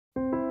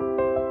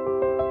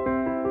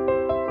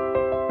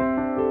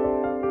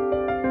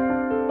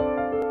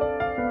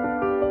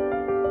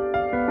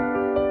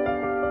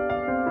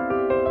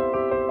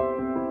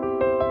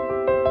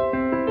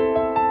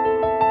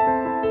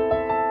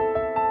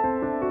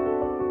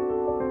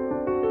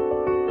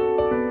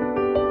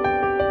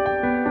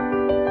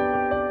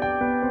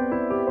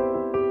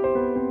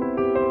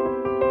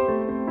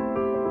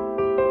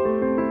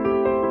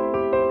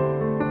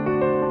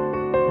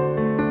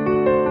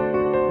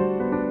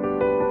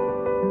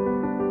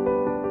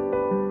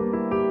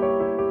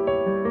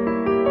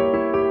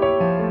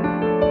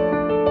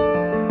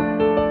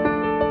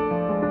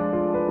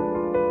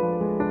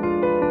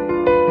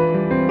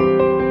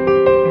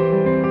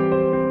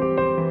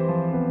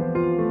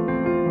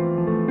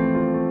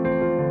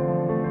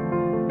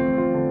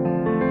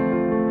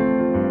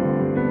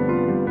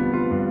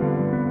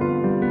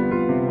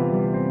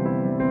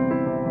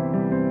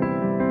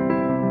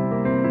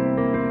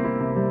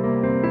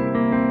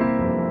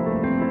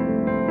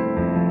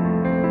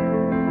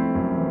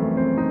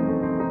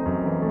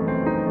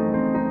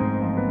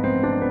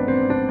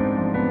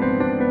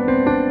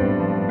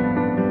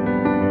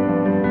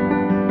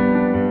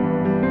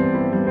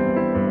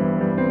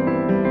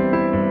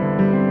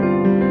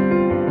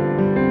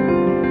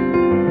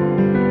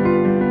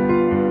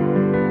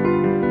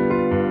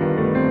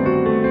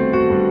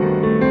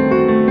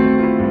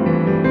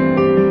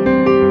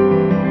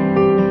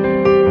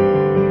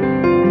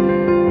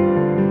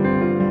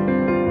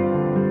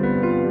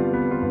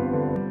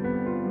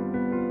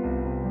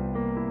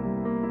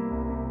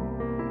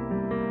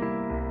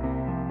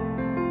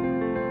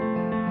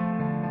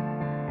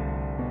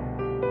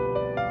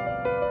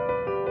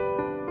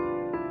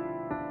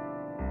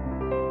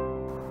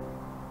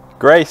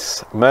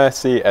Grace,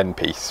 mercy and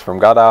peace from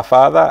God our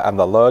Father and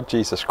the Lord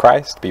Jesus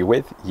Christ be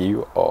with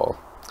you all.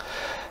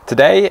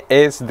 Today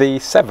is the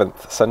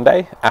 7th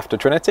Sunday after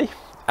Trinity,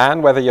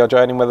 and whether you're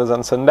joining with us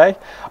on Sunday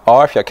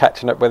or if you're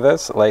catching up with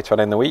us later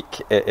on in the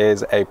week, it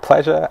is a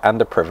pleasure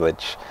and a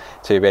privilege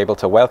to be able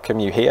to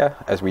welcome you here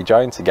as we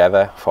join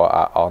together for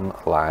our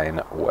online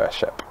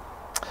worship.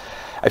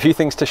 A few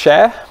things to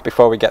share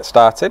before we get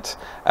started.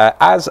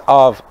 As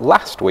of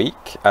last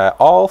week,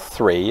 all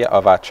 3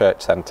 of our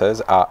church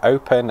centres are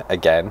open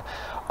again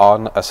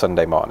on a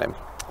Sunday morning.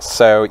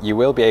 So you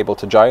will be able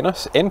to join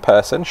us in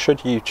person,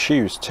 should you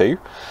choose to,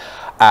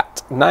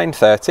 at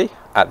 9:30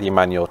 at the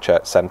Emmanuel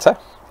Church Centre,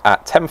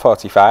 at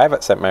 10:45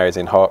 at St Mary's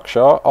in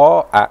Hawkshaw,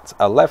 or at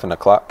 11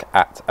 o'clock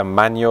at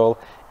Emmanuel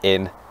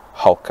in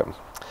Holcombe.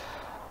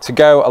 To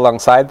go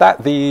alongside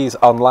that, these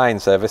online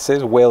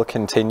services will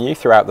continue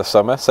throughout the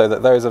summer so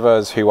that those of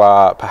us who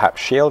are perhaps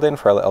shielding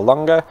for a little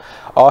longer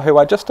or who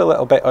are just a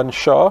little bit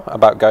unsure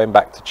about going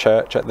back to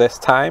church at this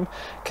time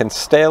can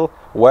still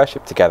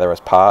worship together as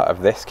part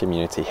of this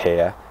community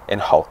here in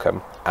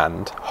Holcombe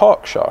and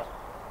Hawkshaw.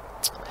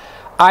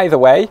 Either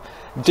way,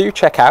 do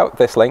check out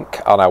this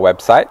link on our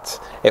website.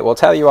 It will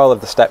tell you all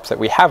of the steps that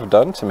we have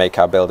done to make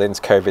our buildings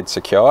COVID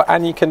secure,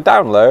 and you can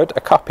download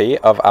a copy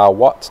of our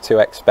What to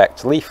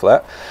Expect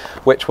leaflet,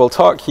 which will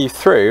talk you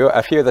through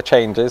a few of the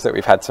changes that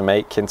we've had to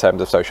make in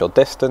terms of social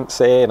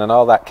distancing and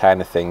all that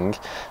kind of thing,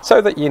 so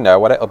that you know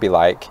what it'll be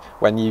like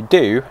when you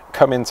do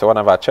come into one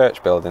of our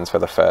church buildings for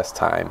the first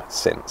time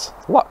since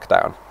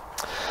lockdown.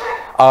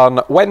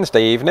 On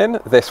Wednesday evening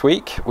this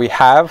week, we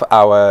have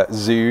our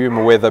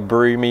Zoom with a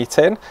brew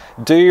meeting.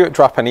 Do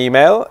drop an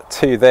email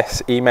to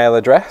this email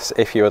address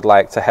if you would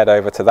like to head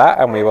over to that,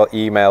 and we will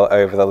email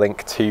over the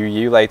link to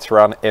you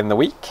later on in the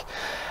week.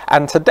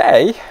 And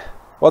today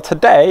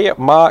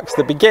marks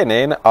the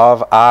beginning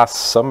of our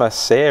summer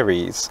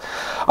series.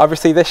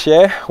 Obviously this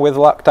year with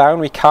lockdown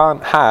we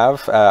can't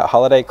have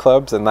holiday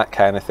clubs and that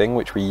kind of thing,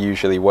 which we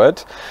usually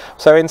would.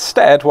 So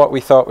instead what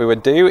we thought we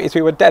would do is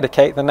we would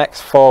dedicate the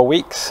next 4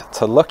 weeks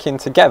to looking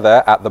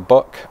together at the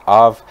book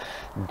of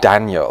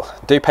Daniel.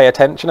 Do pay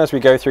attention as we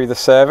go through the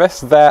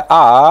service. There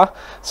are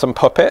some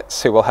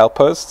puppets who will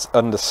help us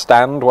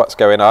understand what's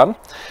going on,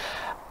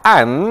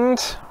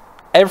 and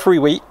every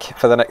week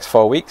for the next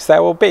 4 weeks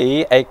there will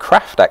be a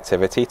craft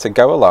activity to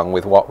go along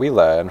with what we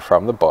learn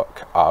from the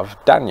book of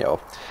Daniel.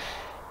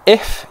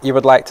 If you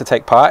would like to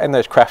take part in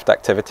those craft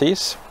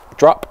activities,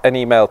 drop an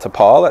email to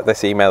Paul at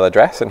this email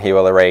address and he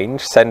will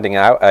arrange sending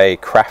out a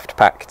craft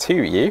pack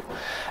to you.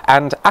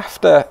 And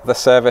after the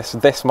service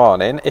this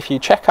morning, if you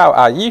check out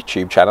our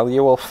YouTube channel,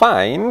 you will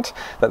find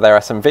that there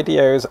are some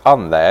videos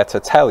on there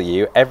to tell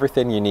you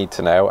everything you need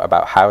to know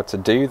about how to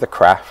do the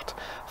craft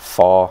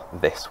for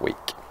this week.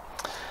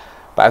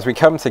 But as we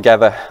come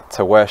together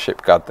to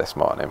worship God this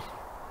morning,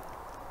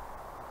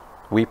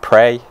 we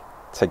pray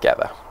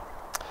together.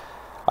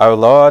 O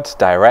Lord,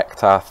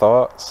 direct our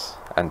thoughts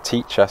and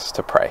teach us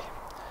to pray.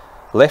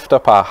 Lift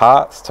up our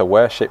hearts to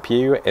worship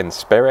you in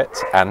spirit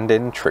and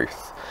in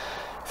truth.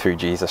 Through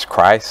Jesus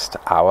Christ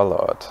our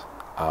Lord.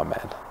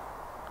 Amen.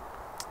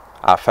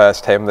 Our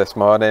first hymn this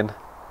morning,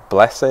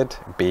 Blessed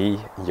Be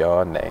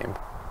Your Name.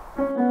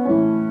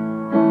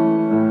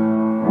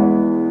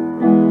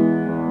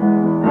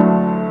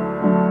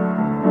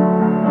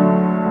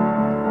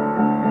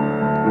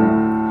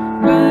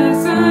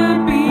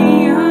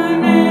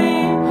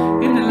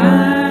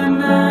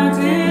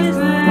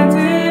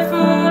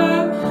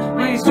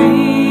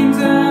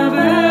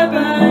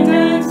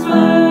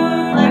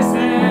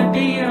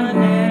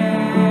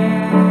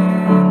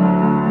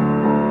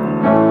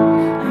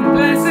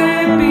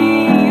 Blessed be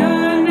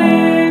your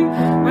name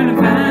when I'm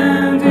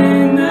found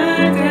in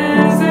the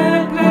desert.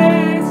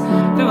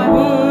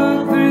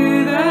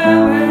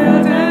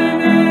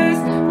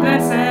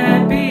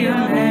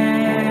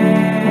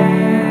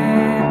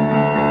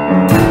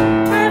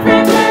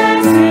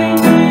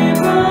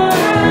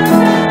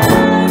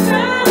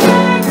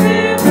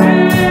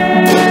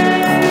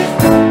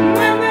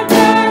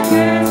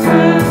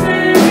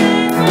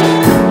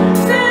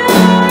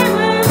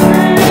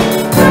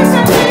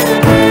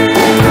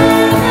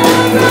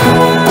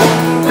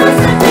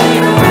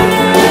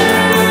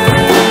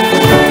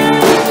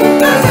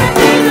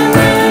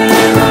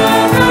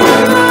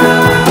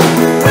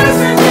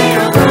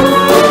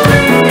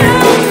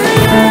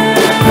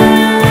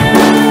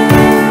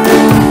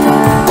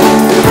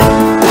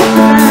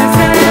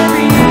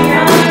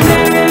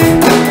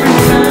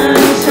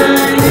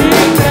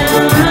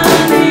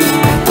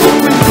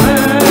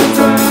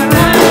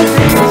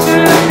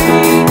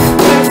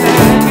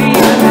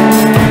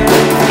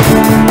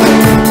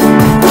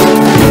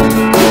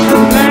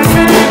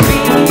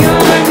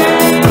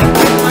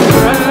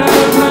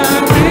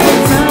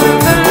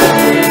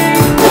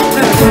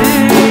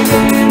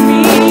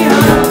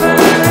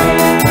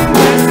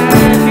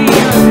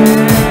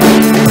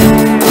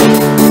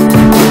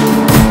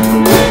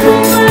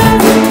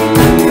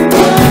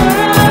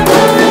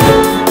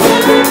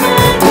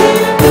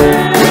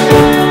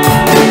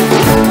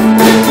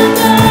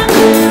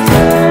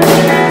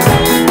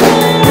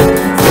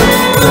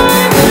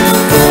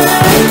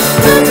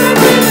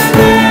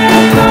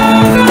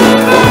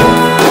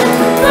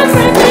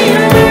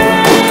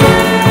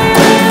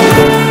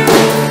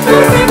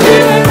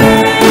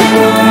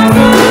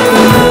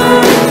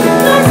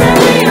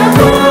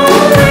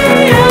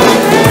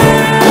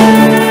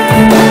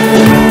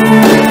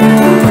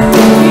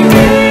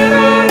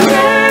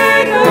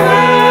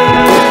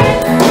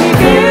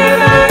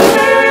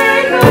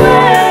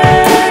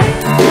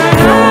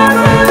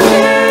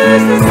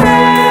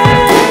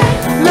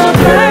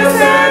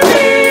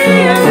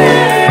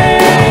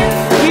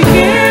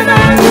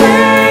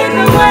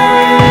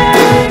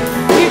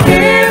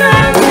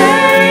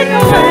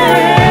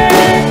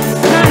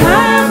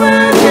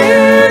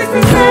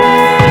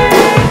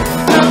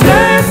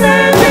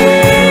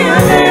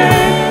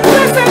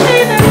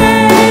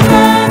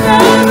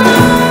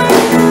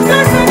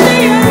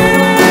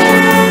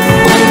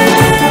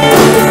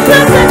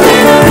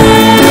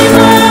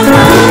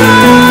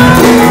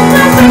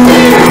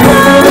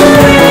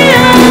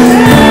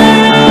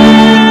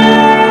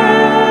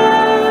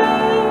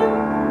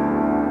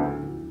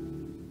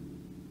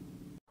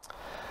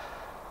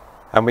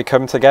 And we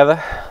come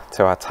together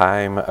to our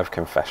time of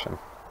confession.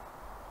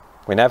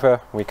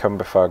 Whenever we come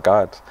before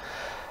God,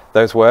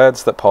 those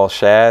words that Paul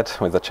shared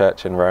with the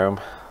church in Rome,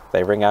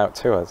 they ring out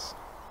to us.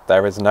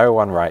 There is no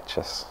one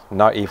righteous,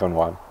 not even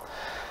one.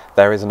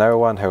 There is no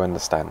one who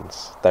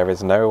understands. There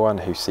is no one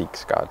who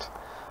seeks God.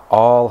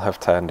 All have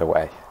turned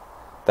away.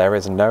 There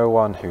is no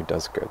one who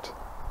does good,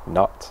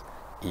 not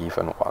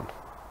even one.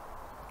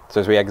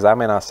 So as we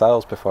examine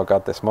ourselves before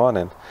God this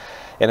morning,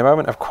 in a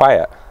moment of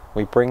quiet,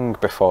 we bring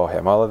before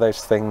him all of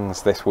those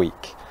things this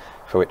week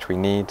for which we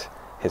need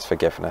his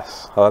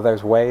forgiveness. All of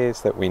those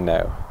ways that we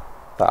know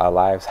that our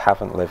lives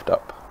haven't lived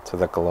up to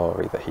the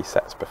glory that he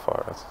sets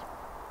before us.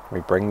 We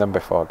bring them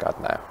before God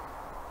now.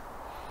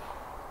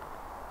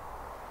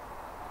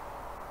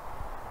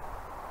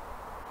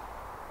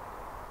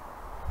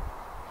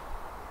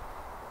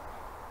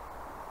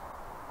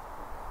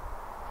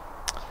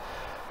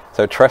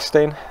 So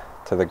trusting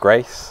to the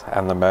grace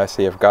and the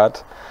mercy of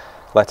God,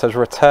 let us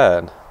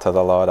return to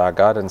the Lord our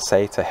God and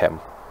say to him,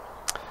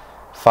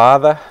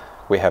 Father,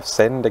 we have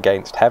sinned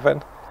against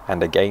heaven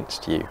and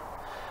against you.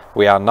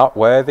 We are not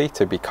worthy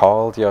to be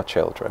called your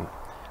children.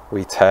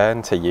 We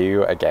turn to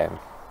you again.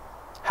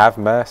 Have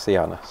mercy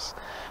on us.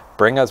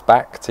 Bring us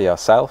back to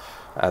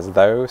yourself as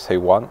those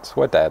who once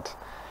were dead,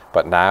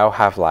 but now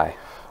have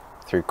life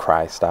through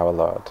Christ our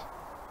Lord.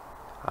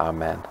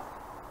 Amen.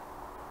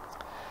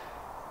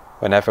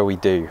 Whenever we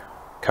do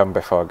come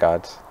before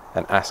God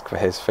and ask for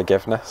his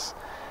forgiveness,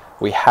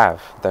 we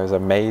have those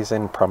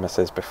amazing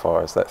promises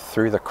before us that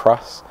through the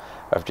cross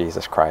of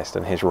Jesus Christ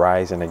and his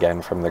rising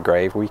again from the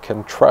grave, we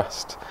can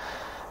trust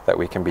that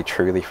we can be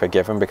truly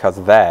forgiven,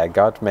 because there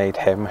God made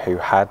him who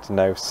had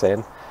no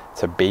sin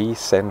to be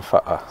sin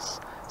for us,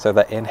 so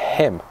that in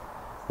him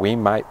we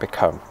might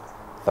become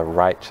the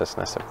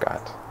righteousness of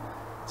God.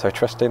 So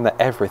trusting that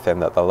everything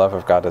that the love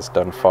of God has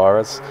done for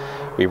us,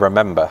 we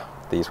remember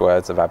these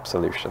words of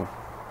absolution.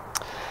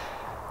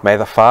 May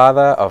the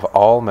Father of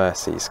all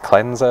mercies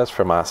cleanse us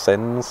from our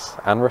sins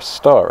and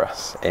restore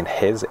us in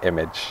his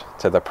image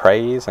to the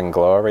praise and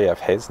glory of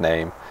his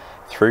name,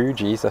 through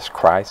Jesus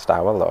Christ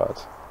our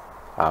Lord.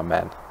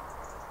 Amen.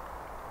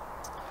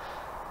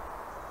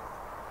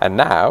 And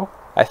now,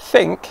 I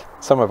think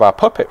some of our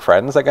puppet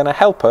friends are going to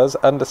help us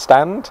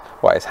understand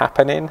what is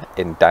happening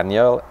in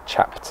Daniel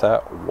chapter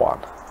 1.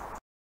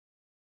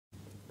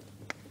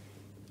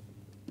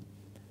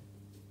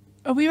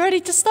 Are we ready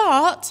to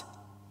start?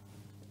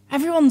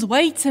 Everyone's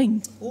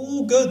waiting.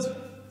 All good.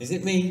 Is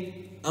it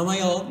me? Am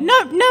I on? No,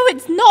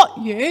 it's not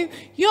you.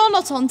 You're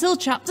not on till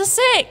chapter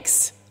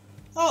 6.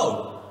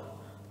 Oh,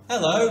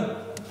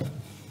 hello.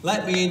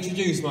 Let me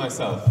introduce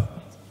myself.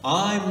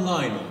 I'm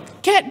Lionel.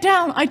 Get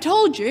down, I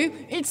told you.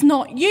 It's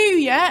not you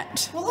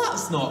yet. Well,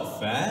 that's not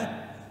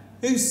fair.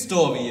 Whose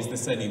story is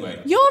this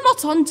anyway? You're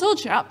not on till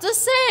chapter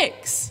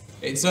 6.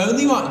 It's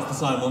only right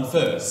that I'm on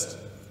first.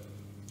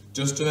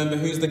 Just remember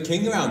who's the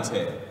king around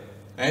here.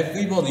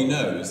 Everybody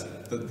knows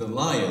that the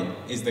lion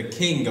is the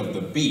king of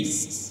the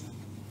beasts.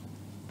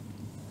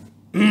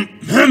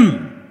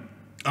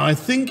 I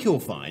think you'll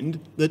find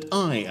that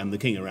I am the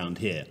king around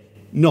here,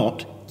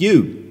 not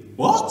you.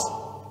 What?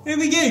 Who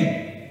are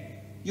you?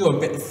 You're a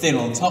bit thin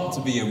on top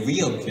to be a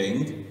real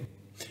king.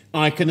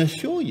 I can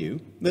assure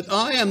you that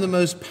I am the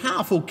most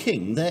powerful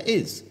king there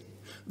is.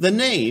 The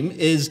name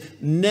is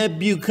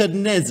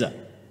Nebuchadnezzar.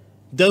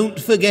 Don't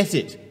forget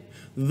it.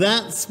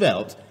 That's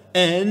spelt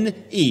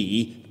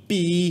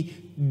U-C-D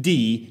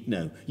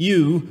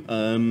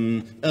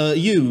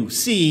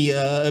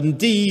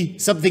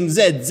something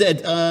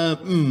Z,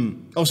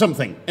 or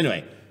something.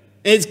 Anyway,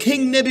 it's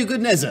King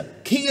Nebuchadnezzar,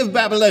 king of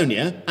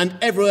Babylonia and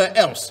everywhere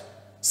else.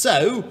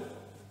 So,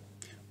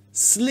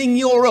 sling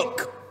your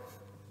hook.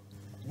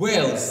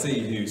 We'll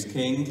see who's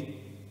king.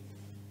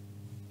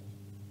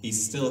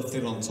 He's still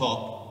thin on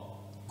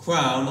top.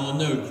 Crown or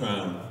no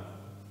crown?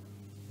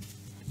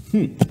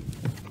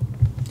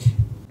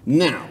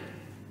 Now,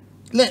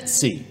 let's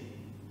see.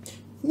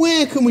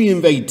 Where can we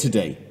invade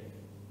today?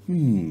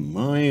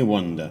 I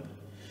wonder.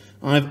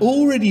 I've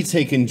already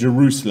taken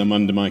Jerusalem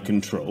under my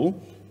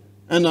control,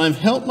 and I've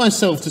helped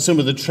myself to some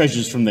of the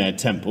treasures from their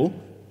temple.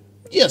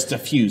 Just a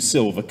few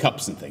silver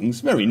cups and things,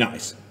 very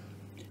nice.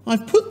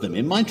 I've put them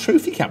in my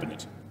trophy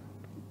cabinet.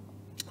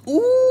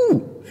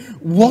 Ooh,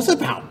 what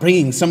about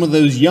bringing some of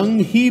those young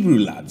Hebrew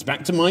lads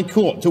back to my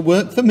court to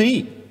work for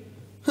me?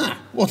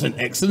 What an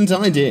excellent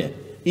idea,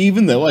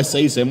 even though I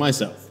say so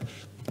myself.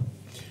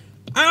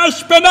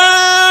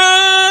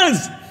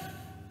 Ashpenaz!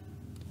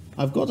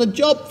 I've got a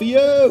job for you.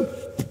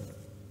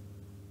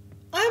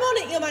 I'm on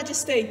it, Your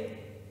Majesty.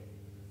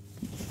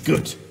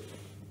 Good.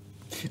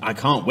 I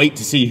can't wait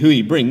to see who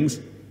he brings.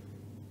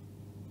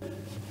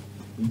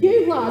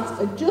 You lads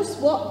are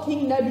just what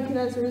King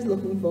Nebuchadnezzar is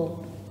looking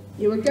for.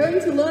 You are going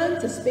to learn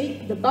to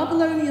speak the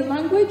Babylonian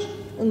language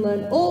and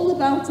learn all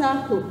about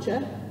our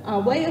culture,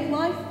 our way of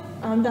life,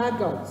 and our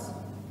gods.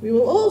 We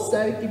will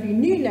also give you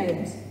new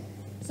names.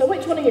 So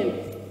which one are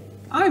you?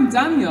 I'm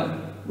Daniel.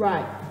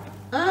 Right.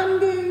 I'm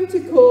going to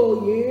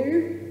call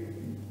you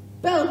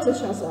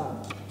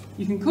Belteshazzar.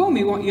 You can call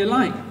me what you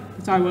like.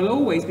 but I will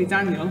always be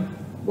Daniel.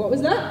 What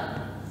was that?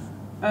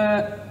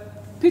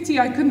 Pity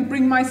I couldn't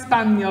bring my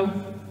spaniel.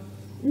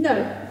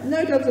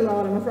 No dogs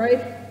allowed, I'm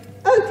afraid.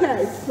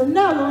 Okay, from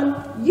now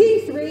on,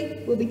 you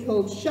three will be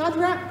called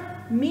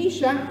Shadrach,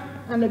 Meshach,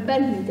 and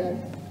Abednego.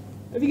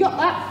 Have you got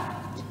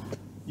that?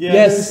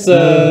 Yes,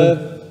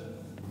 sir.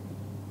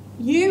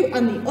 You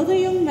and the other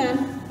young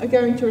men are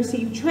going to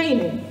receive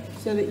training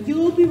so that you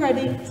will be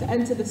ready to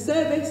enter the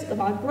service of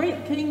our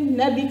great king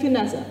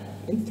Nebuchadnezzar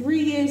in 3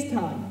 years'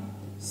 time.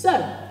 So,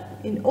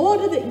 in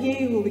order that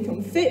you will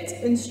become fit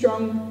and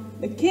strong,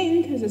 the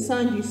king has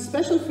assigned you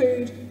special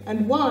food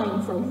and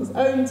wine from his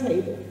own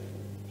table.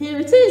 Here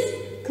it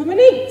is. Come and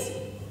eat.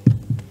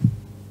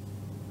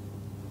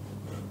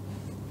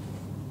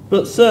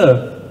 But,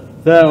 sir,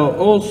 there are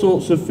all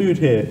sorts of food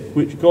here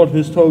which God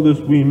has told us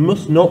we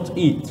must not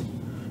eat.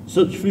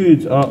 Such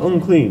foods are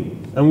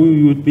unclean, and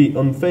we would be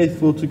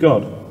unfaithful to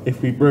God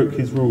if we broke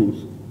his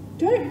rules.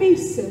 Don't be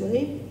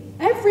silly.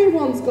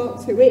 Everyone's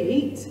got to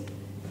eat.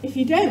 If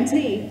you don't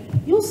eat,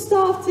 you'll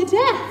starve to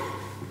death.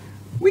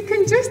 We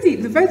can just eat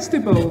the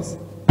vegetables.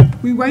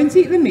 We won't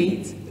eat the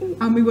meat,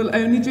 and we will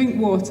only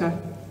drink water.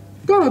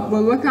 God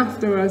will look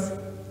after us.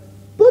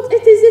 But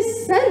it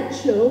is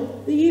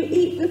essential that you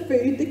eat the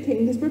food the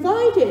king has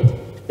provided,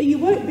 or you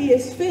won't be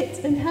as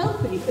fit and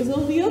healthy as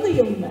all the other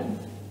young men.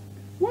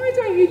 Why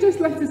don't you just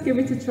let us give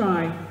it a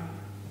try?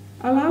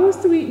 Allow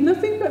us to eat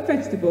nothing but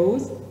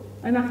vegetables,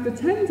 and after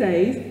 10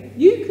 days,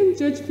 you can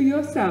judge for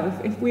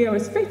yourself if we are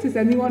as fit as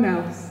anyone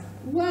else.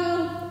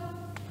 Well,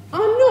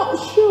 I'm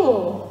not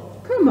sure.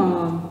 Come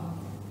on.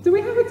 Do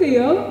we have a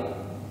deal?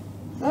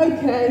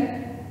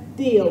 Okay,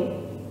 deal.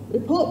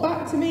 Report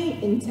back to me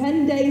in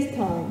 10 days'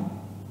 time.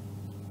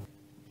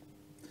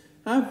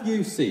 Have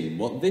you seen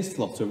what this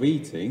lot are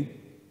eating?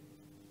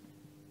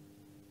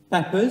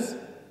 Peppers?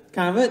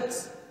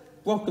 Carrots?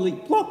 Broccoli?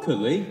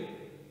 Broccoli?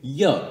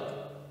 Yuck!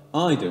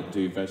 I don't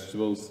do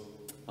vegetables.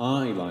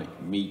 I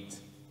like meat.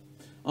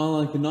 I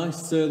like a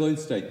nice sirloin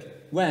steak,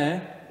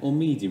 rare or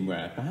medium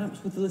rare,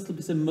 perhaps with a little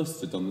bit of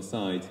mustard on the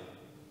side.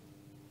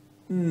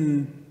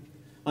 I'm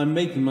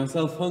making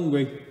myself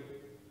hungry.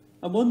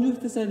 I wonder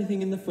if there's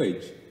anything in the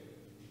fridge.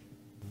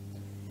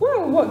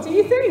 Well, what do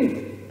you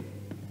think?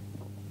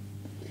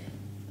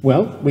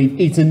 Well, we've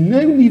eaten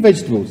only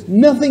vegetables,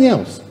 nothing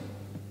else.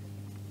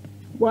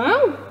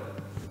 Wow,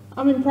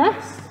 I'm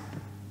impressed.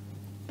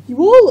 You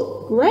all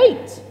look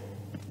great.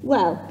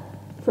 Well,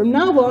 from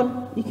now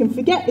on, you can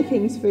forget the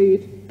king's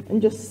food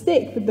and just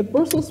stick with the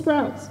Brussels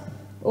sprouts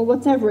or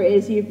whatever it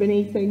is you've been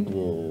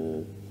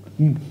eating.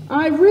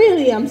 I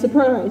really am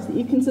surprised that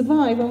you can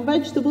survive on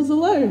vegetables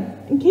alone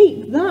and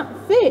keep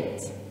that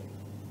fit.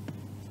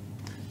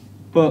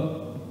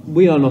 But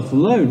we are not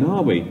alone,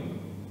 are we?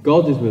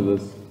 God is with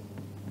us.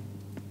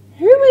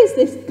 Who is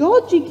this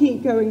God you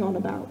keep going on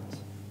about?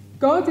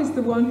 God is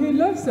the one who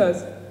loves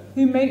us,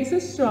 who makes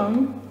us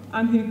strong,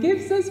 and who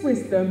gives us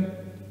wisdom.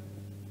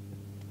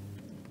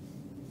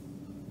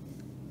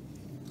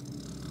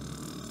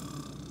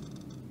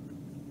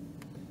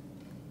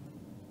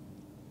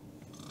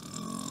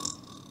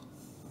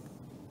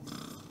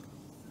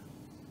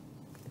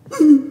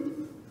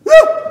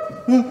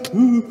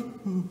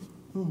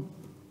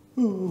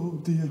 Oh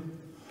dear.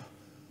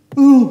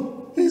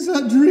 Oh, it's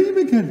that dream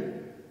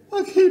again.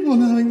 I keep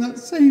on having that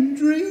same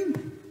dream.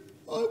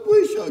 I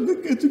wish I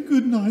could get a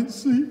good night's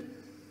sleep.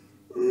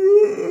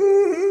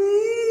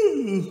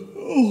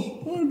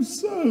 Oh, I'm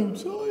so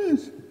tired.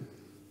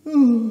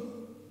 Oh.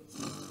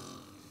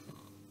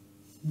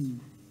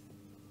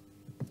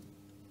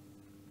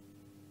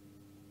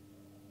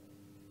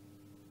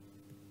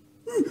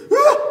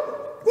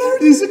 There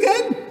it is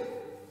again.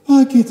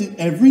 I get it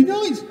every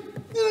night,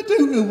 and I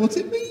don't know what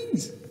it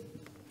means.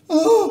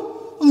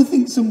 Oh, I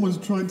think someone's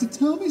trying to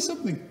tell me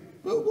something,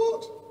 but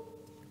what?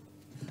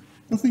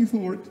 Nothing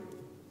for it.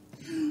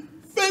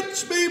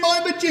 Fetch me my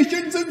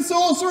magicians and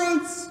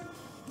sorcerers!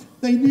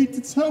 They need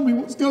to tell me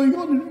what's going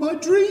on in my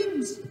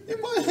dreams,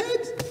 in my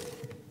head.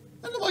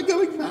 And am I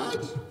going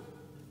mad?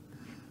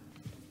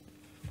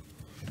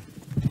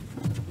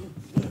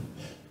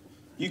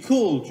 You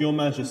called, Your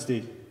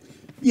Majesty.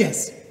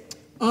 Yes,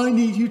 I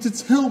need you to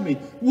tell me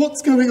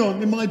what's going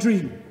on in my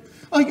dream.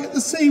 I get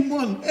the same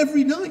one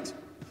every night.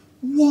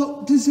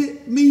 What does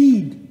it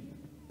mean?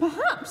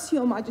 Perhaps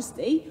Your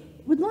Majesty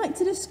would like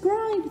to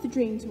describe the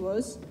dream to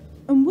us,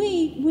 and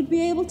we would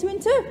be able to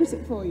interpret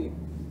it for you.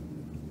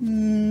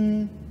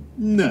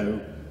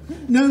 No.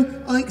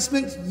 No, I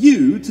expect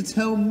you to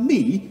tell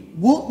me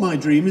what my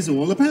dream is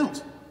all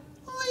about.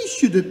 I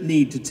shouldn't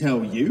need to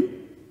tell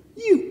you.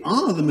 You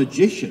are the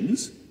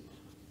magicians.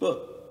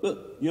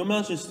 But, Your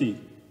Majesty,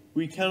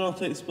 we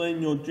cannot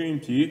explain your dream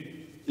to you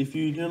if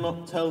you do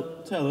not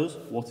tell us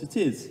what it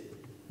is.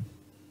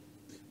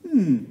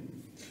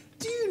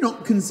 Do you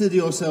not consider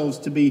yourselves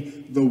to be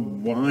the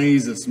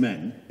wisest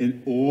men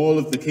in all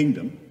of the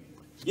kingdom?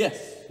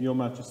 Yes, Your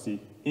Majesty,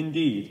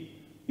 indeed.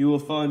 You will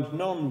find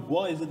none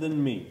wiser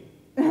than me.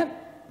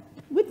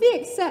 With the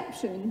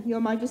exception,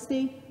 Your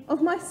Majesty,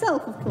 of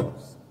myself, of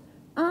course.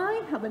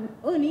 I have an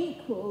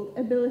unequalled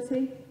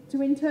ability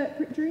to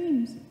interpret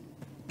dreams.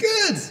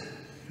 Good!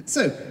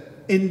 So,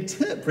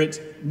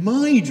 interpret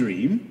my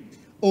dream,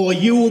 or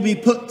you will be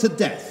put to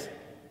death.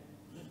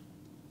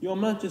 Your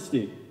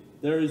Majesty,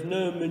 there is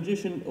no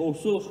magician or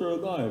sorcerer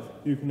alive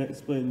who can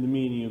explain the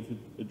meaning of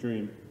a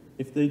dream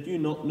if they do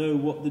not know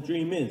what the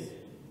dream is.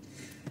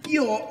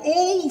 You're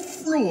all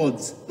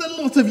frauds, the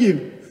lot of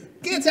you.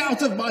 Get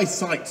out of my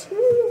sight.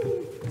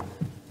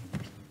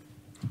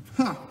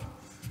 Ha!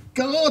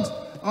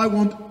 God, I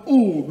want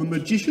all the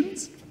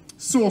magicians,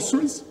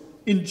 sorcerers,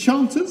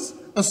 enchanters,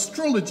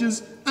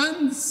 astrologers,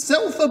 and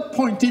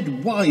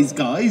self-appointed wise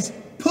guys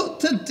put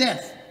to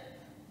death.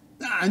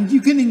 And you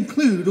can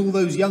include all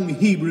those young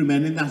Hebrew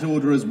men in that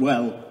order as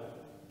well.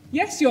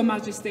 Yes, Your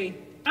Majesty.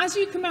 As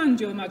you command,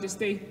 Your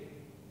Majesty.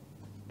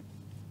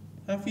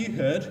 Have you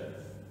heard?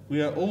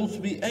 We are all to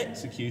be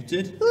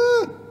executed.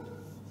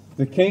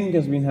 The king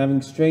has been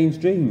having strange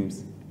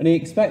dreams, and he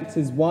expects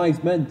his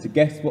wise men to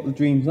guess what the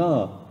dreams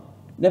are.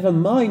 Never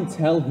mind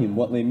tell him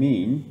what they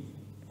mean.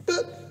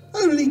 But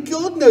only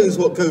God knows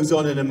what goes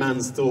on in a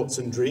man's thoughts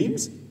and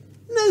dreams.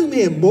 No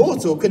mere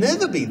mortal can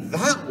ever be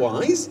that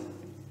wise.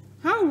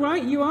 How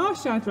right you are,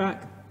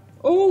 Shadrach.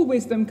 All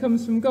wisdom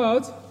comes from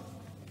God.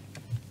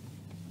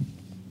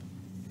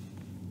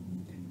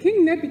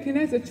 King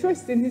Nebuchadnezzar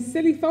trusts in his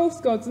silly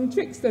false gods and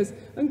tricksters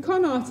and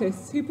con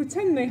artists who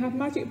pretend they have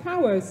magic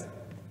powers.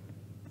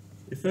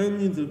 If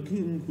only the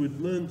king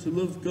would learn to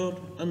love God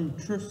and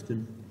trust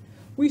him.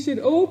 We should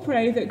all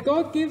pray that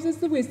God gives us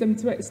the wisdom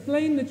to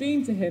explain the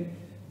dream to him.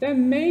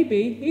 Then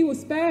maybe he will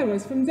spare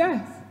us from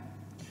death.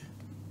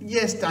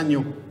 Yes,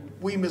 Daniel,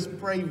 we must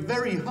pray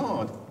very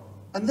hard,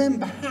 and then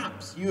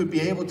perhaps you would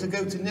be able to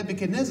go to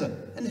Nebuchadnezzar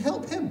and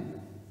help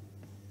him.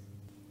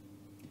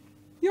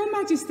 Your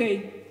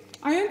Majesty,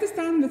 I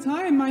understand that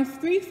I and my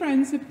 3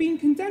 friends have been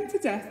condemned to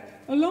death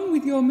along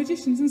with your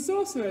magicians and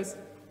sorcerers.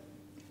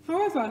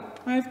 However,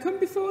 I have come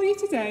before you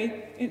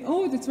today in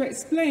order to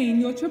explain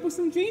your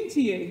troublesome dream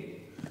to you.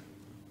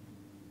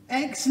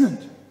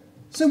 Excellent.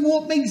 So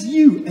what makes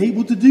you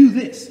able to do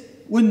this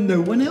when no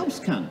one else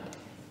can?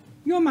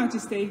 Your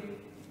Majesty,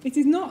 it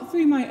is not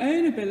through my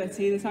own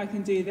ability that I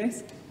can do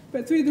this,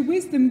 but through the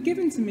wisdom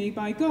given to me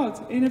by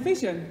God in a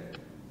vision.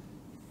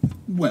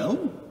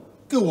 Well,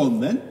 go on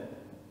then.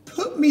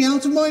 Put me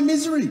out of my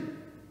misery.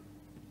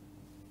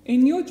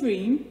 In your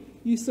dream,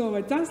 you saw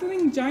a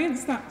dazzling giant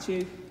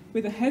statue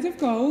with a head of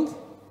gold,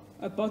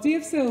 a body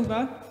of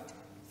silver,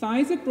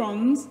 thighs of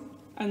bronze,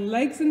 and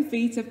legs and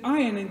feet of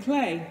iron and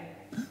clay.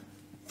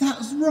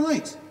 That's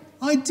right.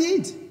 I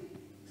did.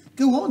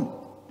 Go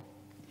on.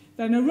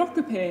 Then a rock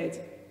appeared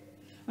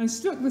and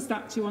struck the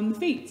statue on the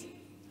feet,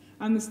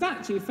 and the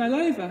statue fell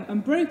over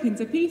and broke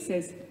into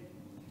pieces.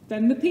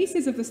 Then the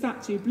pieces of the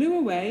statue blew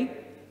away,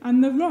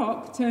 and the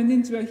rock turned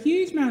into a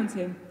huge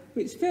mountain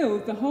which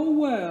filled the whole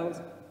world.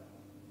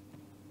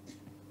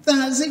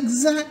 That's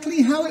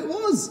exactly how it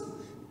was.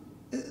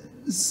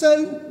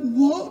 So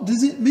what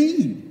does it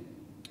mean?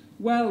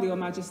 Well, Your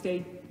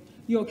Majesty,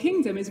 your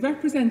kingdom is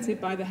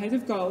represented by the head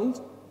of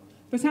gold,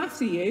 but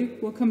after you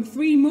will come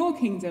 3 more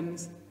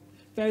kingdoms.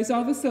 Those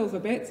are the silver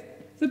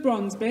bit, the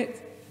bronze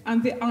bit,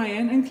 and the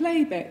iron and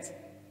clay bit.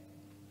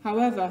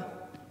 However,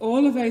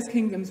 all of those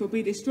kingdoms will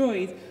be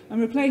destroyed and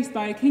replaced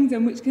by a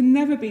kingdom which can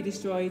never be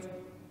destroyed.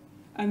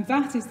 And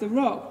that is the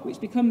rock which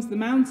becomes the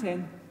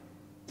mountain.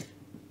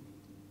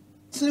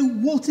 So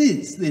what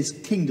is this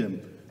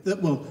kingdom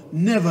that will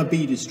never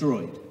be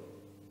destroyed?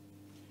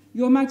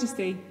 Your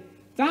Majesty,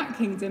 that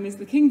kingdom is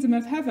the kingdom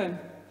of heaven,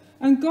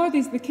 and God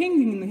is the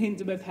king in the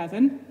kingdom of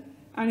heaven,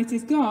 and it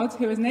is God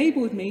who has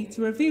enabled me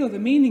to reveal the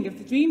meaning of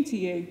the dream to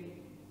you.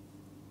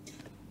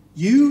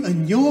 You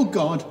and your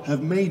God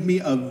have made me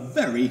a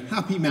very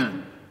happy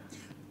man.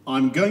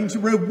 I'm going to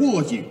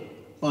reward you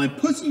by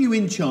putting you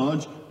in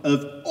charge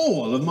of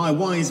all of my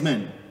wise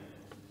men.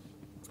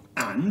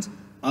 And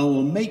I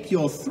will make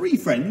your 3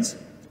 friends,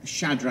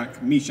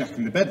 Shadrach, Meshach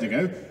and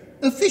Abednego,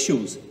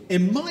 officials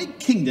in my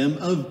kingdom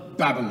of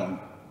Babylon.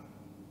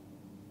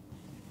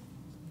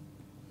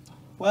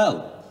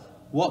 Well,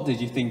 what did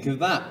you think of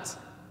that?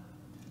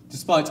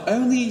 Despite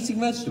only eating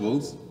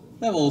vegetables,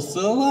 they're all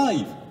still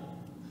alive.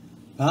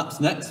 Perhaps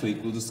next week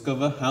we'll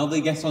discover how they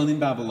get on in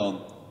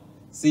Babylon.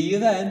 See you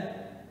then.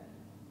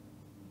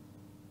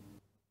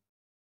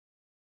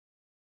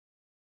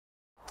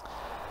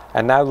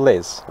 And now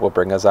Liz will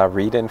bring us our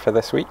reading for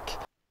this week.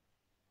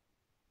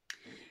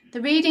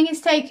 The reading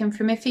is taken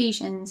from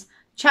Ephesians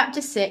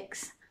chapter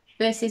 6,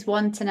 verses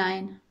 1 to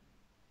 9.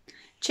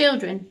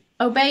 Children,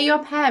 obey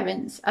your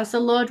parents as the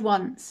Lord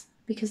wants,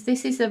 because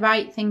this is the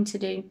right thing to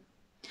do.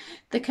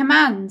 The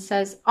command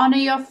says, "Honour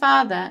your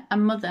father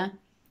and mother."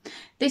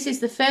 This is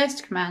the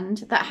first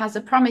command that has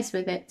a promise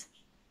with it.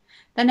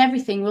 Then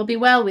everything will be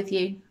well with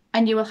you,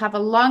 and you will have a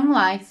long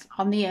life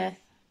on the earth.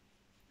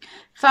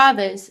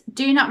 Fathers,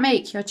 do not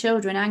make your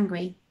children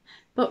angry,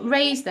 but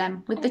raise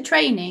them with the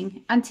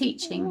training and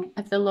teaching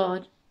of the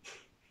Lord.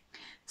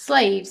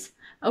 Slaves,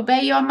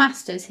 obey your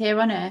masters here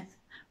on earth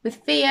with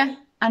fear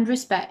and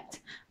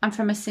respect and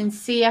from a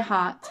sincere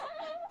heart,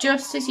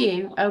 just as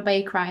you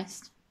obey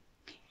Christ.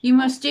 You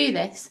must do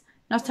this,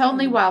 not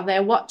only while they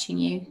are watching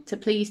you to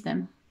please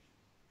them.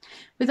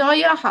 With all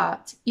your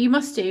heart, you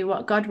must do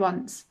what God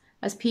wants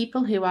as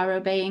people who are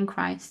obeying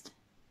Christ.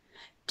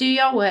 Do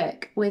your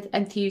work with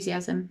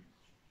enthusiasm.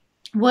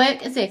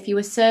 Work as if you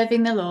were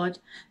serving the Lord,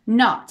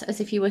 not as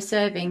if you were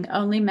serving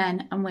only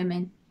men and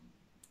women.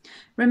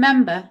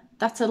 Remember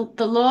that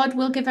the Lord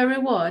will give a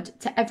reward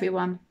to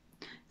everyone,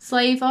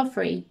 slave or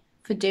free,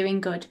 for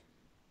doing good.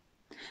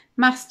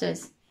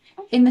 Masters,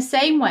 in the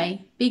same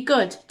way, be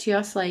good to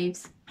your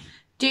slaves.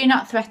 Do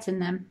not threaten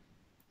them.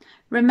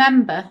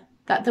 Remember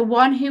that the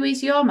one who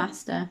is your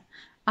master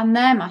and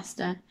their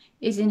master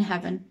is in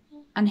heaven,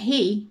 and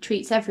he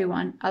treats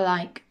everyone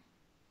alike.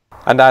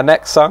 And our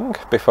next song,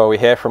 before we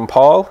hear from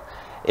Paul,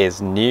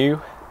 is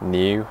New,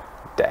 New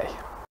Day.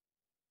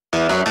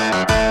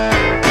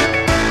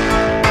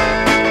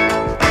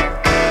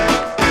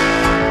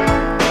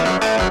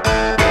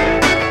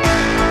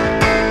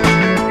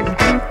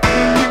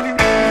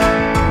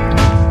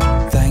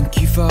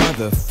 Thank you,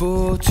 Father,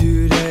 for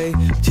today.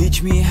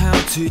 Teach me how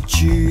to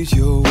choose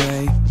your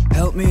way.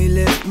 Help me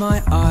lift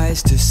my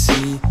eyes to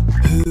see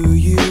who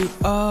you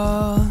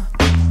are.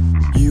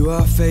 You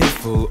are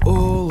faithful,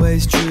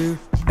 always true.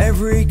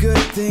 Every good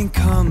thing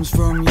comes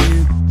from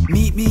you.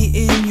 Meet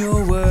me in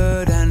your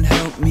word and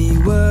help me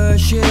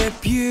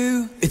worship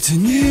you. It's a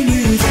new,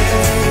 new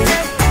day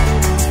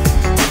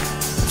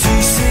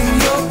to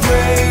sing your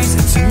praise.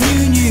 It's a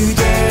new, new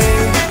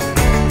day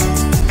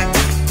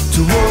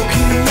to walk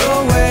in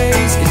your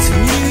ways. It's a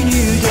new,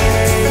 new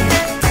day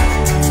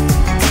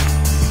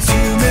to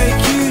make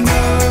you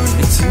known.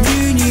 It's a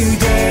new, new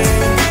day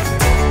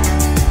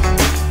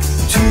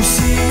to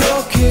see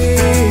your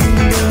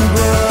kingdom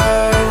grow.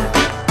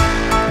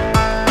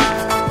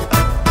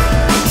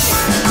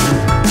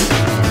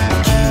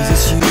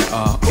 Jesus, you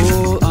are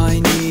all I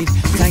need.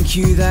 Thank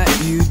you that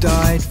you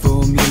died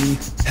for me.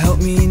 Help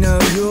me know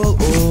you'll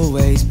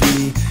always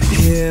be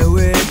here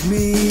with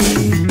me.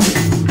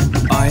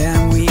 I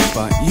am weak,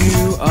 but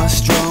you are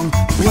strong.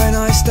 When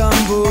I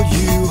stumble,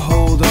 you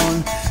hold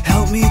on.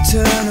 Help me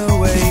turn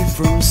away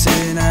from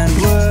sin and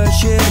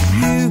worship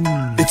you.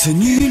 It's a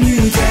new,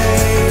 new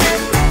day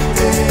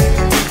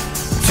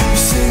to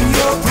sing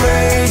your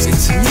praise.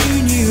 It's a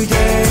new, new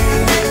day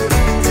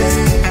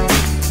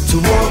to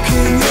walk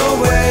in your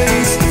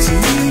ways. It's a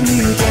new,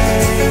 new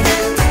day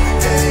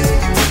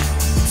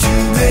to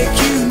make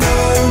you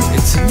known.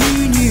 It's a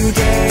new, new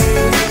day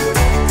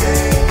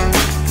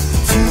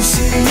to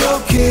see your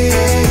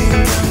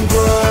kingdom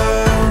grow.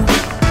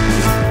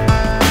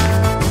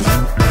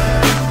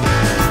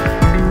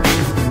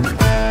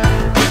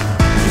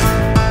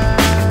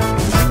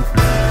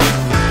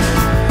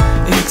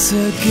 It's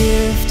a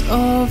gift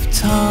of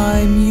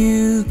time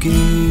you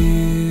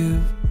give.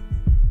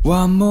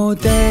 One more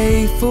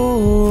day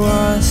for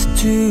us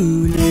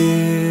to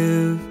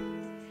live.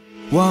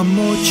 One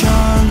more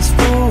chance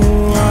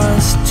for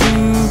us to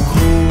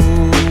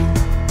call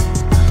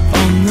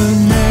on the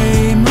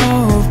name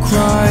of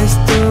Christ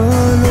the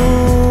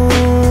Lord.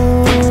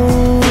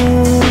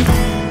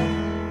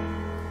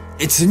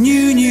 It's a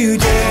new, new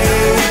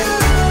day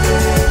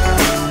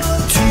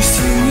to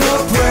sing your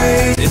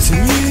praise. It's a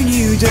new,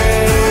 new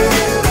day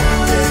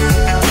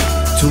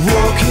to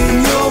walk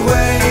in your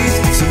ways.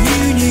 It's a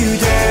new, new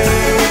day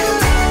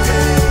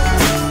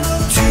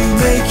to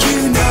make you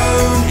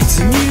known. It's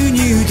a new,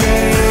 new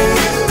day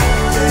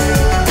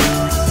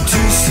to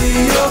see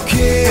your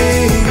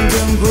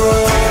kingdom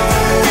grow.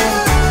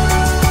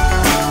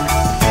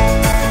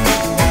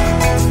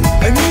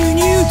 A new,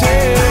 new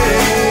day.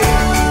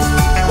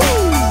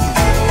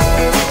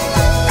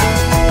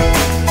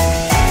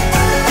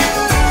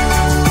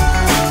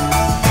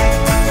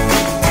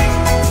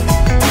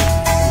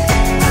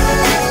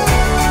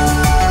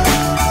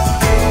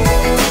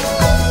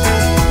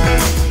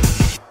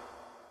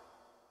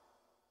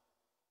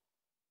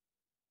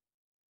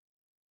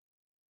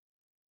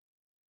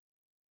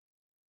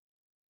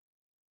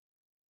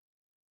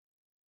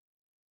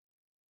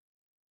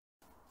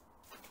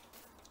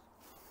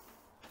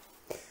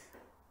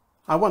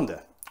 I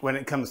wonder, when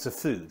it comes to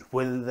food,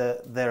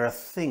 whether there are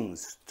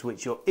things to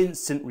which your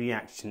instant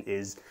reaction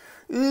is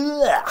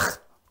ugh,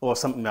 or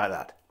something like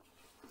that.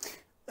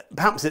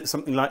 Perhaps it's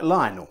something like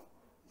Lionel,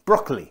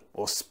 broccoli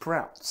or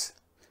sprouts.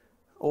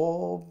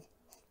 Or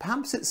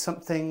perhaps it's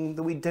something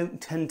that we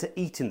don't tend to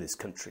eat in this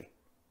country,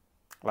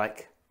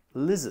 like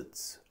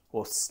lizards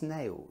or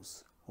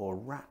snails or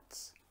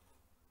rats.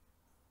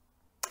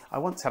 I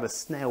once had a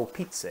snail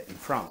pizza in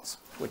France,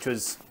 which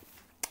was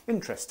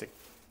interesting,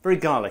 very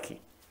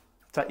garlicky,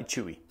 slightly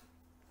chewy.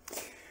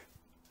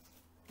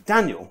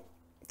 Daniel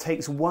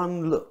takes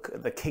one look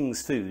at the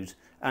king's food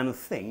and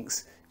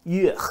thinks,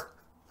 yuck,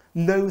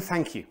 no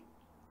thank you.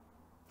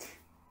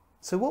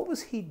 So what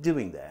was he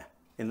doing there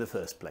in the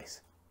first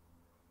place?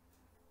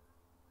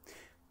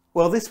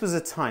 Well, this was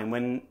a time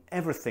when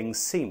everything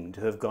seemed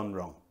to have gone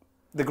wrong.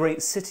 The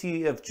great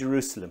city of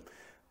Jerusalem,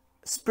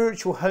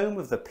 spiritual home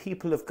of the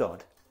people of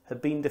God,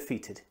 had been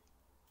defeated.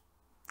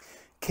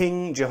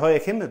 King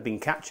Jehoiakim had been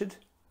captured,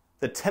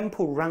 the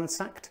temple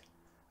ransacked,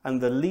 and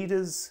the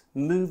leaders,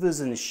 movers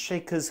and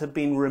shakers had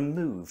been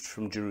removed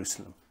from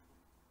Jerusalem.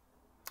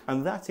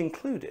 And that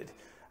included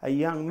a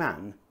young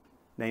man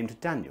named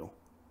Daniel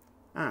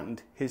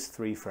and his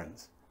 3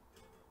 friends.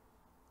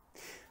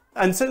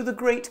 And so the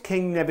great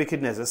King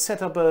Nebuchadnezzar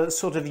set up a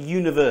sort of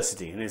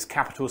university in his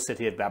capital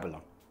city of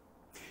Babylon.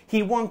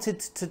 He wanted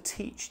to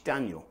teach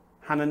Daniel,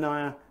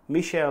 Hananiah,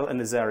 Mishael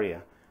and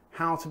Azariah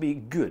how to be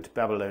good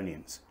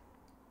Babylonians.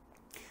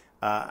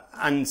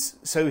 And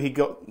so he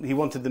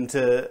wanted them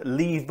to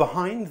leave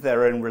behind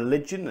their own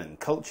religion and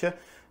culture.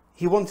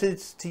 He wanted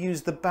to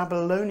use the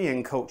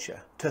Babylonian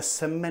culture to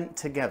cement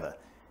together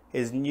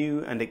his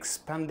new and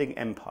expanding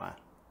empire,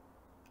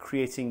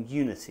 creating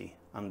unity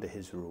under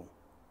his rule.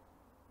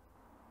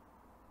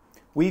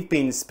 We've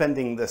been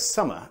spending the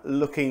summer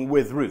looking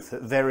with Ruth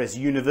at various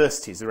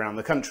universities around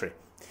the country.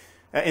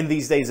 In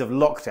these days of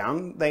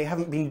lockdown, they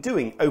haven't been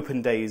doing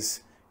open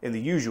days in the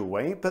usual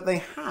way, but they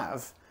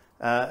have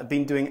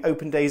been doing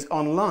open days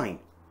online.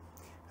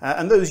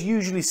 And those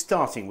usually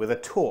starting with a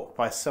talk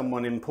by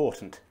someone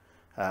important,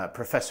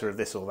 professor of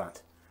this or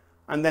that,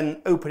 and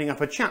then opening up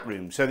a chat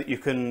room so that you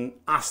can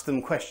ask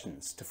them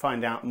questions to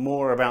find out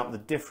more about the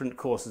different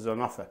courses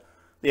on offer,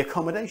 the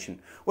accommodation,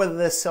 whether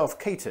they're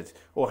self-catered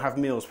or have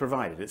meals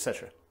provided,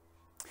 etc.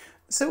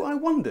 So I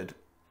wondered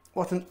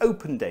what an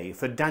open day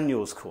for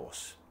Daniel's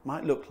course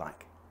might look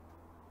like.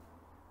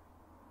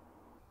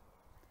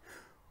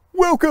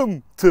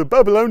 Welcome to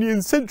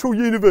Babylonian Central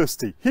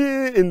University,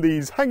 here in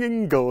these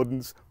hanging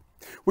gardens.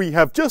 We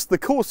have just the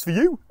course for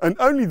you and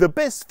only the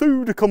best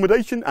food,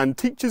 accommodation and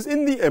teachers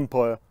in the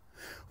empire.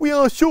 We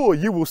are sure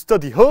you will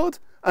study hard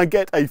and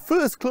get a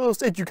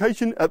first-class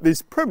education at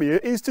this premier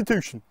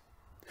institution.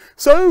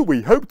 So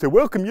we hope to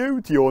welcome you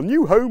to your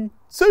new home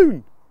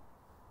soon.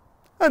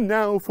 And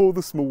now for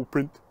the small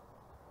print.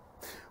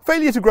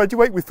 Failure to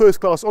graduate with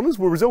first-class honours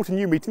will result in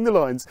you meeting the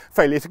Lions.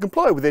 Failure to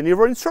comply with any of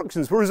our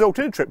instructions will result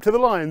in a trip to the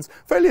Lions.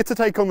 Failure to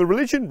take on the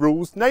religion,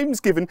 rules, names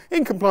given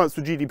in compliance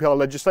with GDPR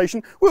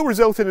legislation will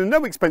result in a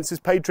no expenses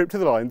paid trip to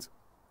the Lions.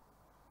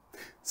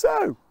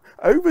 So,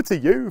 over to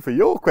you for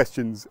your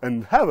questions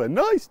and have a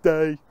nice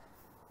day.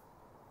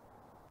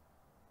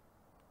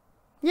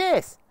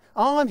 Yes,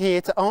 I'm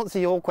here to answer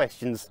your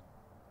questions.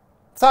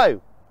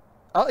 So,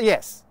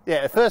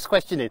 first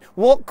question is,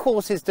 what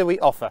courses do we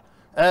offer?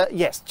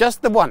 Yes,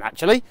 just the one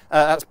actually,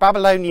 that's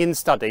Babylonian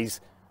Studies.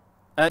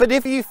 But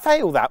if you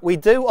fail that, we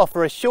do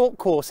offer a short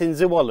course in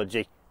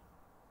zoology.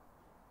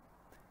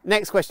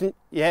 Next question,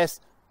 yes,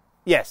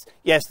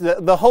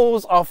 the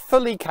halls are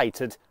fully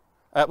catered.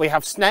 We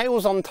have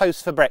snails on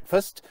toast for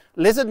breakfast,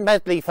 lizard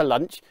medley for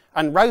lunch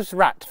and roast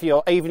rat for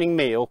your evening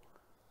meal.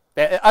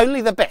 They're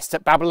only the best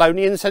at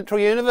Babylonian Central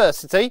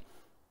University.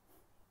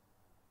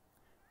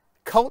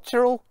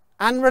 Cultural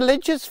and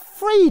religious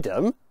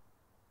freedom?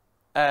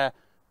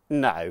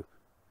 No.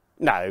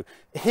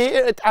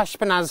 Here at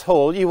Ashpenaz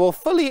Hall you will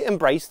fully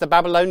embrace the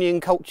Babylonian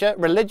culture,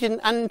 religion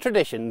and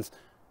traditions.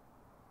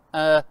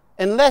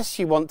 Unless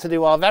you want to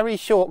do our very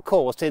short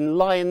course in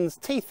lion's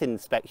teeth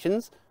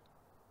inspections.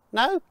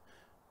 No.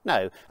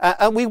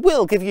 We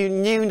will give you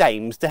new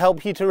names to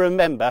help you to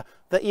remember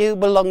that you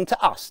belong to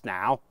us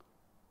now.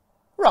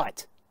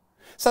 Right.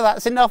 So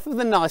that's enough of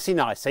the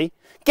nicey-nicey.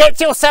 Get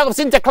yourselves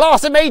into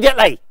class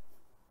immediately!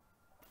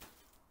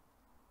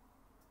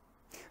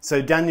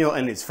 So Daniel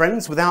and his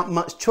friends, without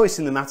much choice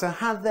in the matter,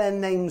 had their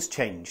names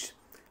changed.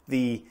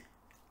 The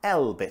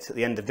L bit at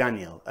the end of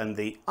Daniel and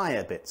the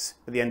Aya bits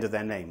at the end of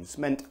their names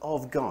meant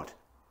of God.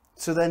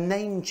 So their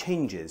name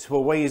changes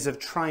were ways of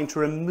trying to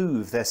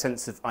remove their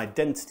sense of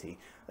identity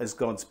as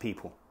God's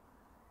people.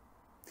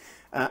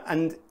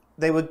 And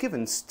they were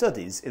given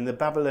studies in the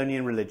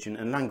Babylonian religion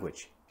and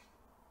language.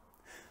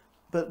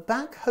 But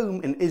back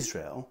home in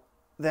Israel,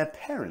 their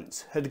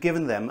parents had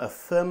given them a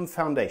firm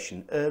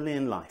foundation early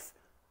in life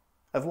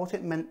of what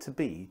it meant to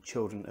be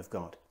children of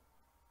God.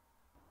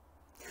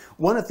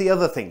 One of the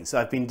other things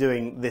I've been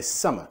doing this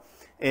summer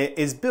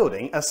is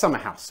building a summer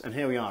house, and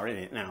here we are in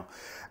it now.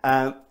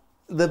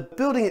 The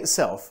building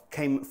itself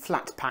came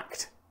flat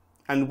packed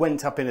and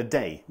went up in a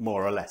day,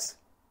 more or less.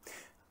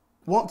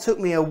 What took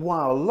me a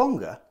while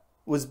longer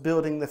was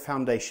building the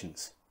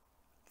foundations,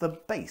 the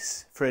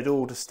base for it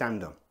all to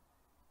stand on.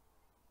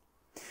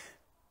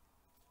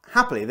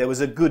 Happily, there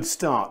was a good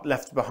start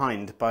left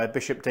behind by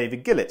Bishop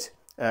David Gillett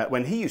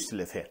when he used to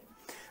live here,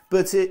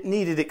 but it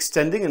needed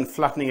extending and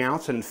flattening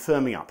out and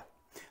firming up.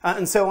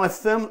 And so I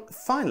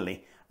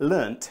finally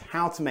learnt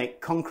how to make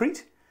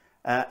concrete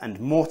and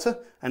mortar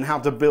and how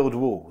to build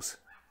walls,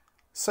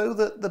 so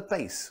that the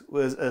base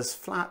was as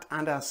flat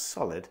and as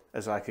solid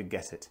as I could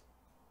get it.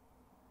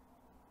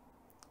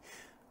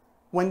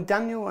 When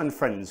Daniel and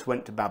friends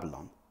went to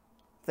Babylon,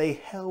 they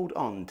held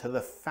on to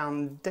the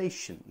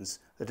foundations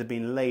that had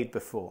been laid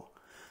before.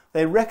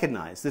 They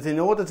recognised that in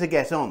order to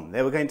get on,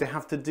 they were going to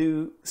have to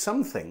do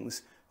some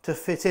things to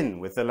fit in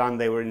with the land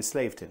they were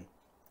enslaved in,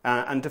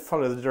 and to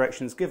follow the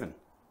directions given.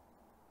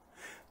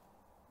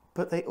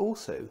 But they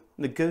also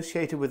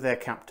negotiated with their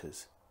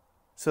captors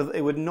so that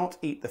they would not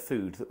eat the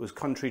food that was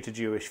contrary to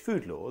Jewish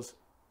food laws,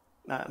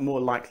 more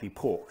likely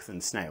pork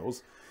than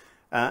snails,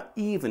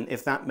 even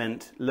if that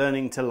meant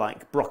learning to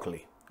like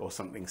broccoli or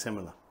something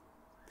similar.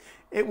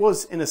 It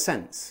was, in a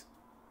sense,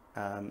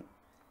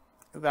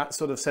 that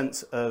sort of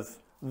sense of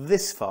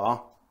this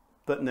far,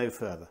 but no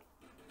further.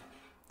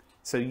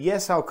 So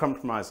yes, I'll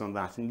compromise on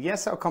that, and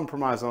yes, I'll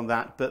compromise on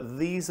that, but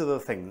these are the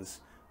things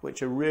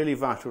which are really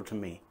vital to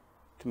me,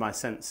 to my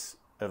sense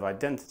of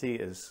identity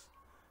as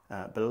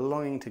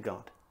belonging to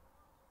God,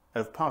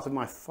 of part of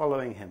my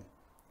following him,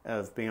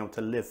 of being able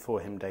to live for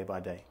him day by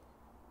day.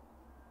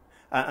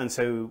 And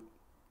so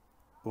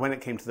when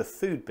it came to the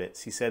food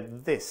bits, he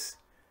said, this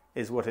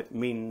is what it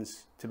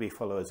means to be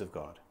followers of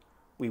God.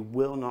 We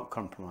will not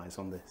compromise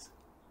on this.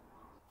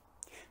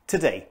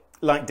 Today,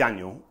 like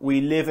Daniel,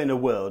 we live in a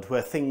world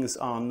where things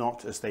are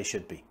not as they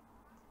should be.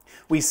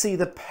 We see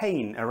the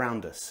pain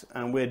around us,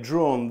 and we're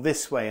drawn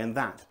this way and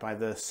that by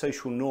the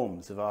social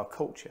norms of our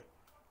culture,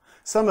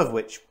 some of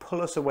which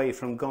pull us away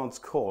from God's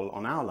call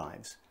on our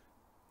lives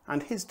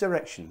and his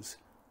directions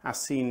as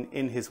seen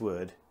in his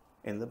word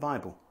in the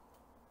Bible.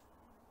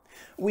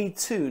 We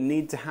too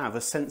need to have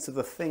a sense of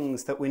the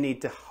things that we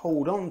need to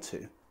hold on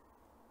to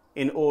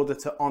in order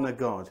to honour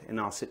God in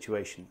our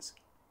situations,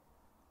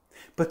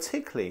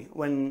 particularly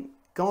when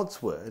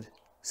God's word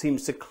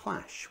seems to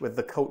clash with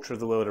the culture of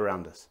the world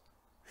around us.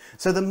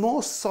 So the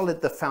more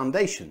solid the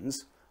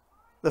foundations,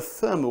 the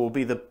firmer will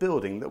be the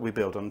building that we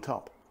build on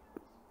top.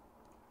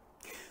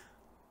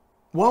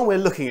 While we're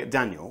looking at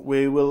Daniel,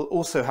 we will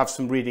also have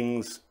some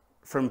readings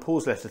from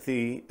Paul's letter to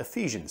the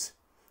Ephesians,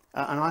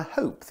 and I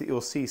hope that you'll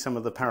see some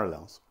of the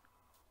parallels.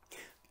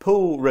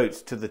 Paul wrote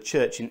to the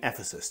church in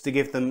Ephesus to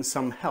give them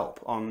some help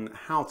on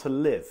how to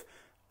live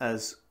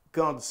as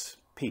God's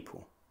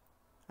people,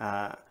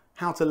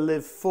 how to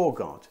live for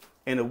God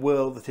in a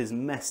world that is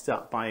messed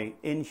up by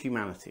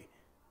inhumanity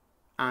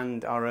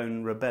and our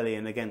own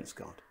rebellion against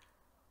God.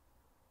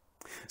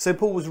 So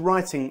Paul was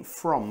writing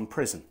from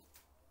prison.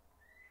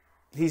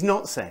 He's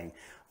not saying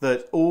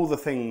that all the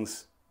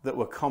things that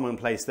were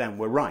commonplace then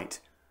were right.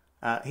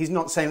 He's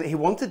not saying that he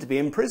wanted to be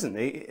in prison.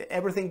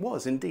 Everything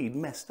was indeed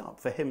messed up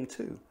for him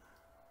too.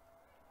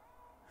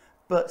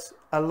 But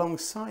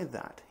alongside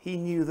that, he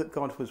knew that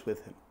God was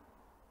with him.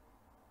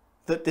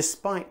 That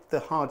despite the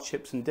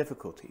hardships and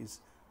difficulties,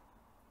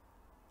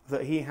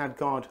 that he had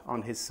God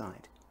on his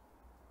side.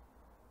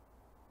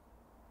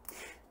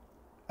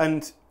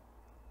 And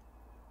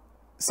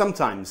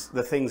sometimes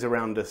the things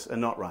around us are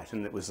not right,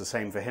 and it was the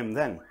same for him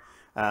then,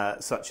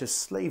 such as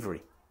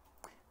slavery.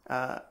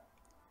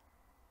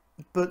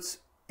 But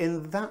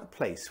in that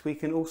place, we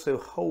can also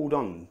hold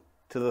on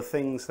to the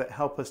things that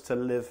help us to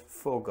live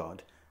for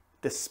God,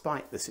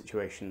 despite the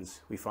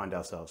situations we find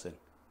ourselves in.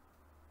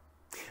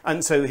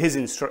 And so his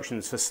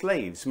instructions for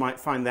slaves might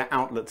find their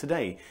outlet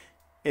today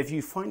if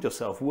you find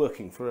yourself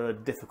working for a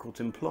difficult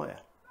employer.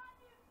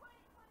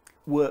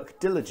 Work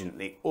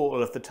diligently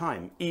all of the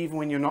time, even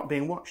when you're not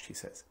being watched, he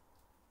says.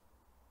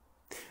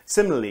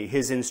 Similarly,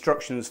 his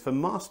instructions for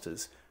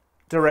masters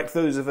direct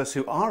those of us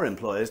who are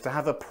employers to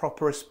have a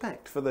proper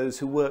respect for those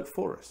who work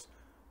for us,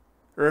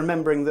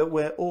 remembering that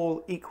we're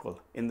all equal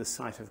in the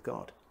sight of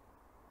God.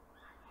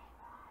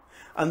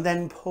 And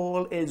then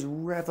Paul is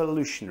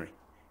revolutionary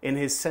in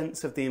his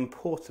sense of the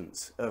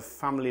importance of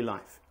family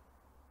life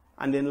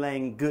and in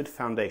laying good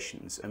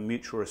foundations and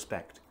mutual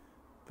respect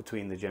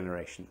between the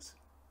generations.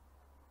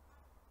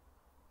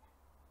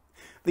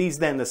 These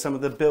then are some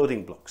of the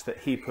building blocks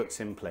that he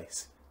puts in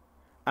place.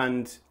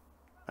 And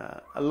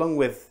along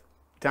with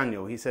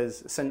Daniel, he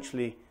says,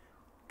 essentially,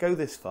 go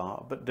this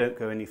far, but don't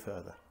go any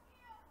further.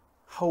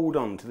 Hold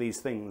on to these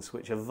things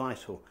which are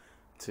vital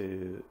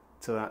to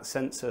that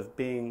sense of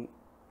being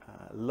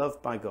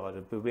loved by God,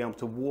 of being able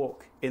to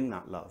walk in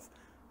that love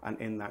and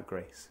in that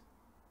grace.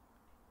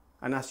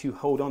 And as you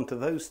hold on to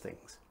those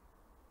things,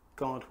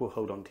 God will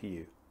hold on to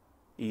you,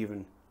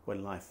 even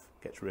when life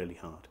gets really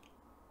hard.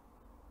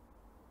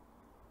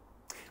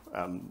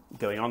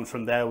 Going on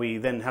from there, we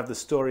then have the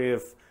story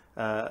of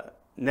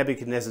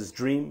Nebuchadnezzar's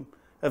dream,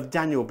 of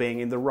Daniel being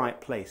in the right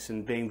place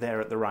and being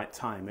there at the right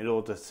time in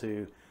order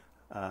to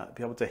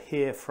be able to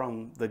hear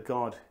from the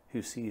God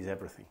who sees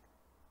everything,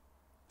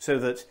 so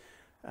that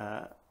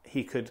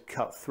he could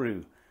cut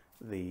through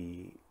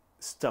the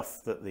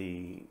stuff that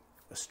the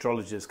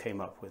astrologers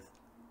came up with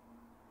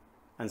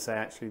and say,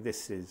 actually,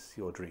 this is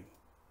your dream.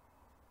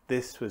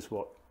 This was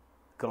what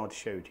God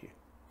showed you.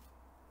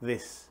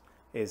 This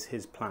is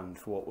his plan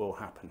for what will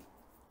happen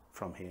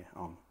from here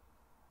on.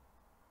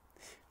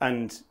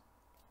 And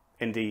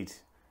indeed,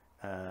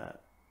 the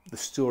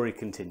story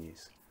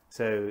continues.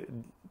 So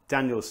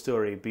Daniel's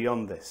story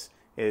beyond this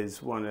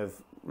is one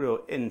of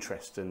real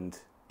interest and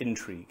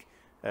intrigue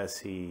as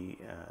he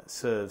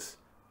serves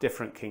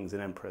different kings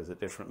and emperors at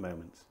different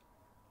moments.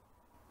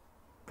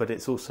 But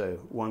it's also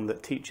one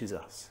that teaches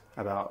us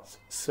about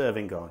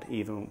serving God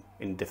even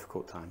in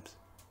difficult times.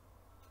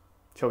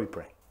 Shall we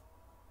pray?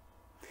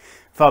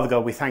 Father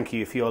God, we thank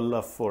you for your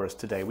love for us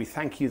today. We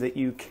thank you that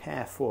you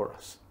care for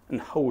us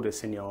and hold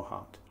us in your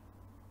heart.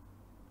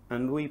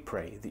 And we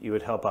pray that you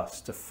would help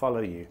us to follow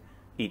you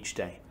each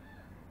day,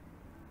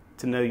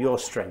 to know your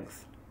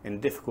strength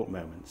in difficult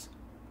moments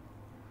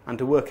and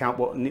to work out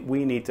what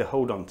we need to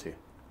hold on to,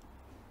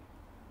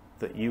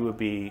 that you would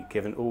be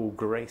given all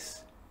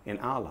grace in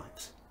our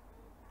lives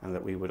and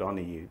that we would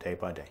honour you day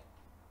by day.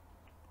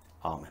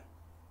 Amen.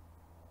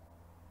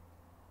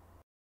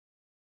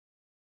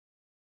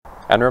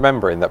 And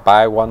remembering that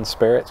by one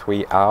Spirit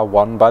we are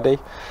one body,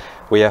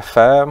 we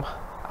affirm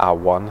our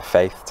one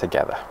faith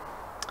together.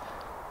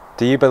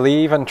 Do you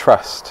believe and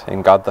trust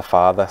in God the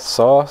Father,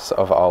 source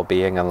of all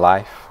being and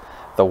life,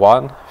 the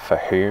one for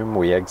whom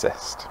we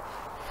exist?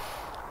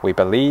 We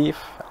believe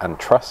and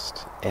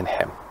trust in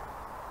him.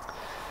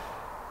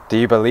 Do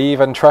you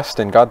believe and trust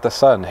in God the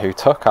Son, who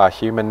took our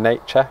human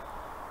nature,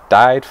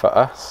 died for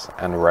us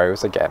and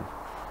rose again?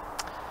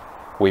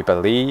 We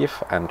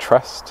believe and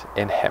trust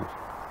in him.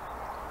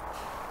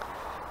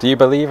 Do you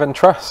believe and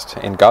trust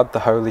in God the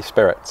Holy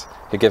Spirit,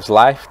 who gives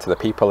life to the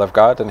people of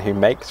God and who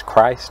makes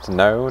Christ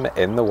known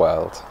in the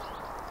world?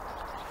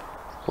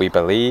 We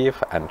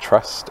believe and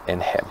trust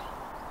in him.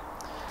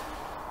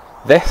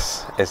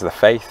 This is the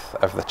faith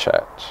of the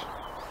Church.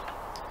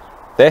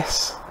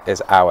 This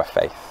is our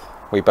faith.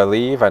 We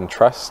believe and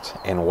trust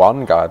in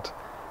one God,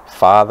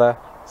 Father,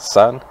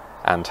 Son,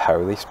 and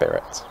Holy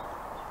Spirit.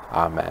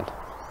 Amen.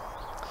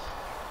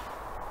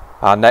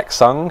 Our next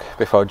song,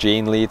 before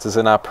Jean leads us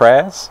in our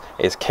prayers,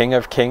 is King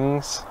of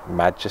Kings,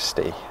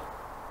 Majesty.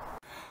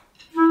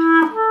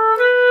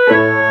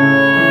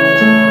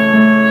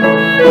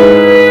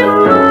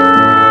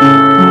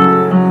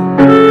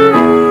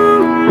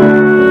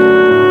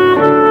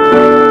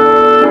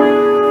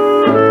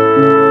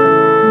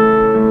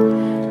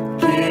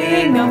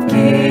 King of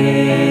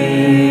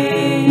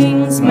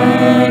Kings,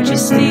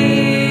 Majesty.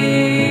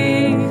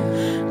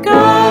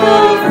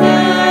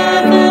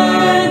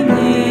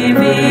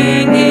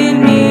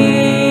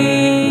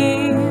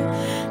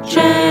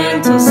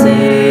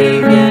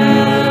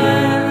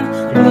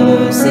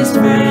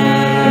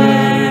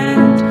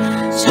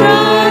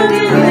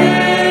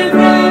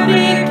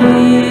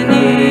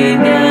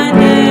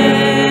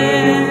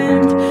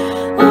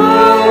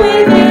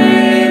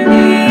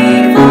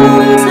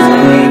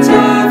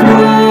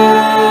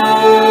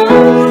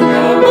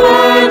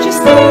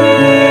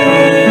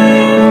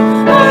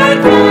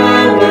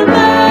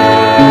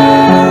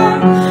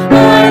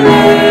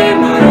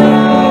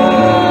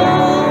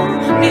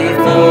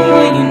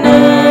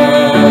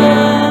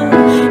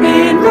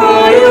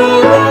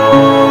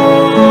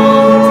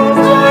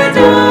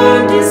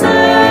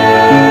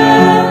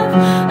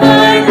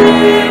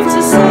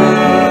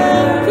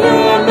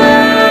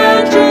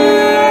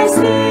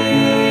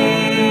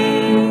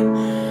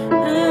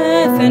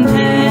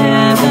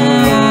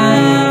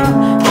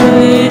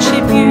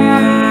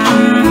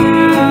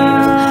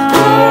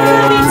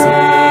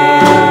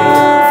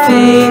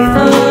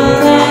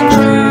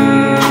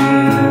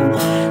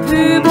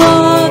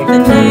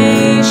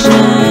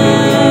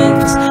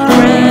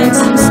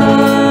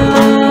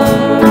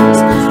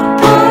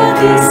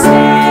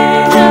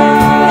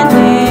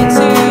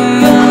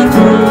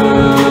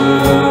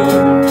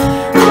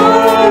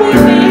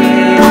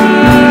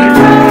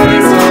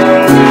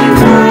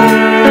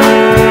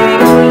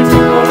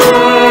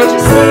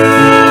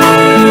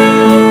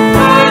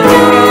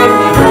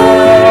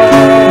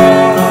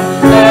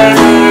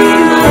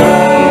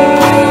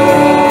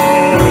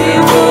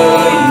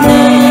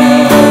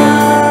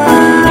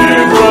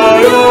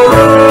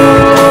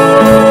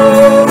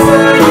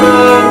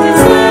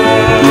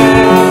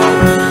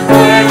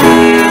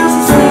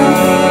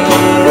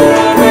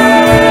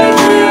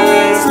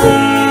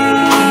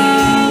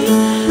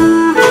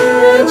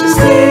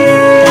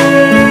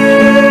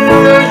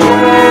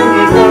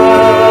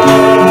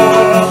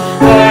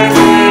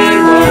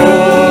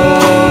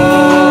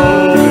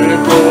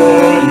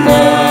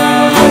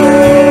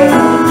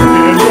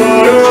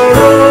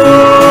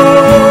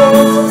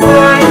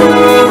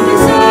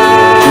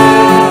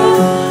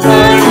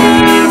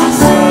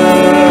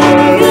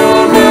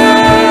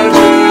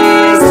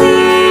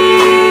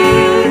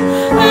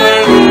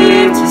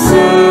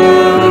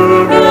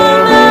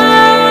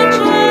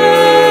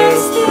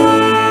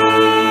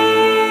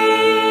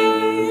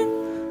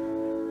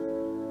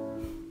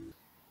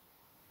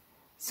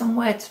 Some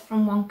words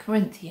from 1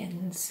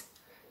 Corinthians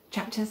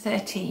chapter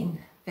 13,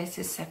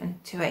 verses 7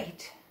 to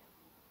 8.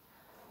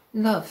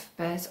 Love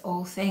bears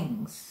all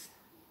things,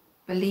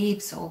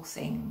 believes all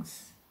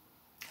things,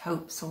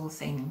 hopes all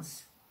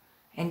things,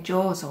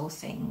 endures all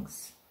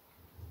things.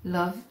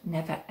 Love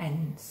never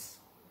ends.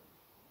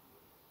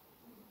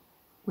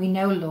 We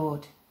know,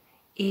 Lord,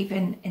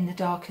 even in the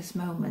darkest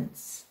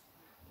moments,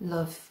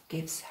 love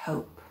gives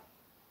hope.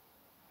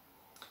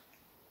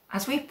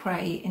 As we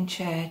pray in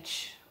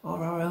church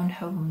or our own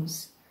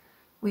homes,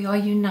 we are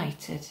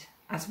united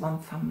as one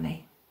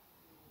family.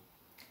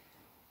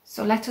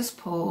 So let us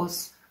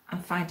pause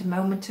and find a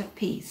moment of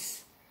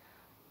peace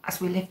as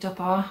we lift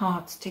up our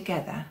hearts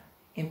together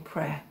in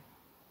prayer.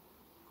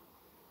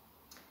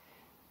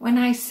 When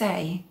I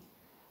say,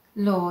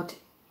 Lord,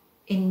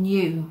 in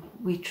you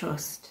we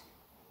trust,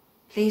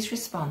 please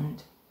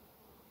respond,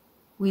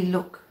 we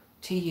look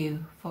to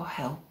you for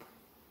help.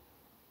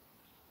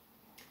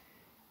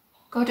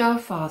 God our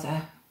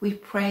Father, we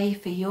pray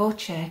for your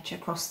church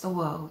across the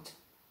world.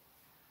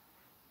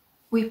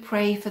 We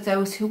pray for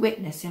those who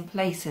witness in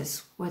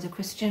places where the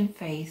Christian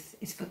faith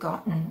is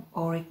forgotten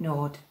or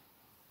ignored,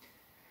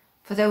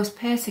 for those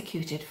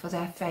persecuted for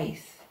their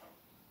faith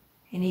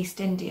in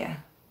East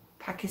India,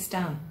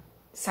 Pakistan,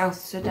 South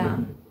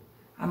Sudan,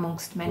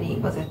 amongst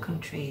many other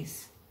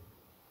countries.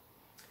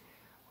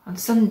 On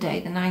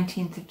Sunday, the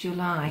 19th of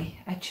July,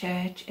 a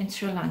church in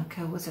Sri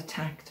Lanka was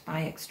attacked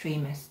by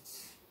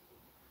extremists,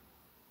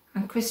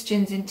 and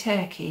Christians in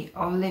Turkey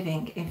are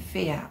living in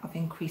fear of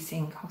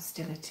increasing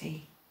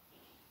hostility.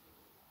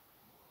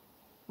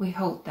 We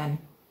hold them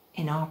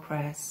in our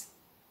prayers.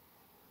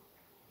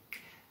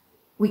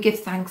 We give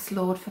thanks,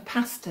 Lord, for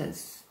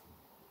pastors,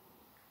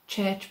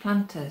 church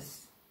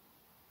planters,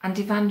 and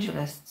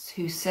evangelists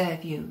who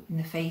serve you in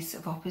the face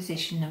of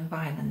opposition and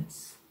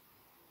violence.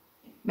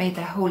 May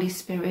the Holy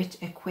Spirit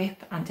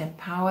equip and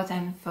empower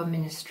them for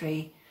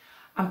ministry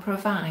and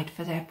provide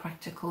for their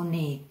practical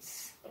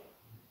needs.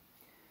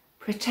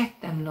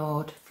 Protect them,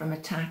 Lord, from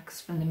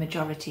attacks from the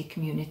majority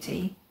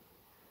community,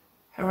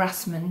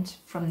 harassment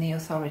from the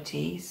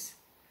authorities,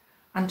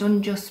 and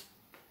unjust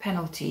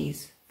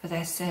penalties for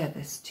their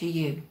service to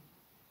you.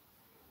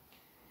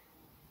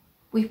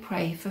 We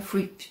pray for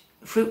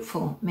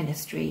fruitful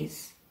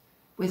ministries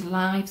with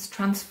lives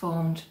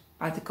transformed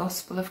by the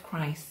gospel of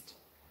Christ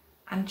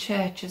and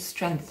churches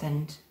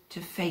strengthened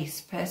to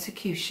face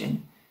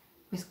persecution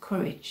with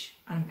courage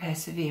and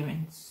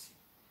perseverance.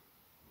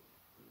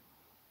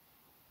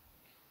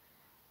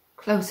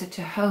 Closer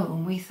to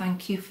home, we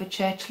thank you for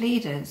church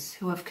leaders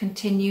who have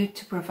continued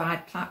to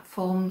provide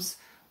platforms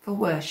for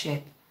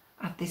worship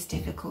at this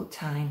difficult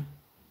time,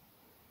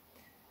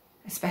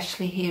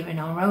 especially here in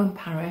our own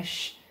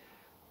parish,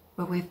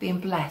 where we've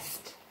been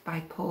blessed by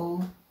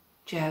Paul,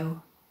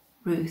 Joe,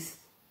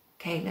 Ruth,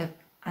 Caleb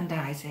and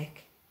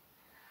Isaac,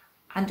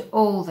 and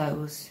all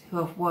those who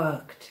have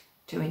worked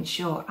to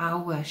ensure our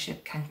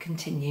worship can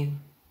continue.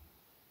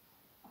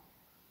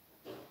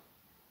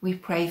 We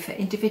pray for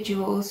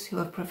individuals who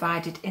have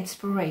provided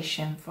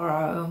inspiration for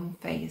our own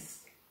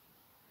faith,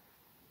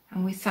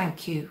 and we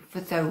thank you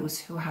for those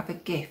who have a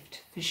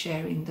gift for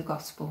sharing the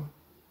gospel.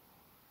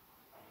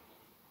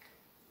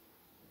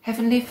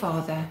 Heavenly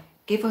Father,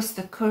 give us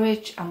the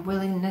courage and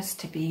willingness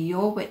to be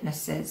your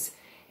witnesses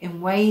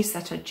in ways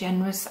that are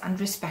generous and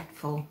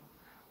respectful,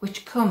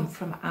 which come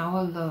from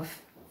our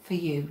love for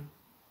you.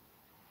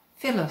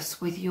 Fill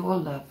us with your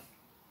love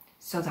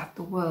so that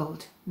the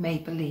world may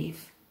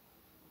believe.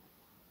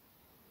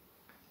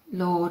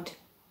 Lord,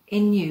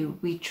 in you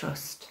we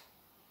trust.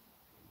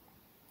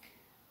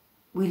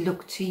 We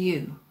look to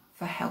you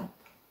for help.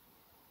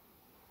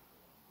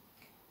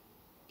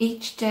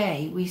 Each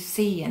day we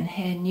see and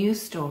hear new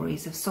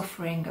stories of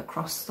suffering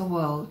across the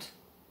world.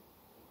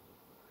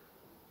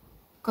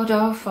 God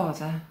our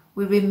Father,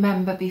 we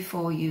remember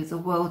before you the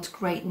world's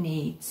great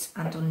needs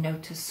and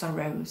unnoticed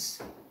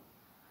sorrows.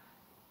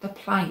 The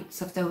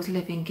plights of those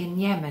living in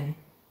Yemen,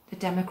 the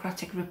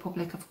Democratic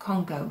Republic of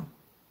Congo,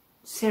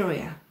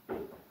 Syria,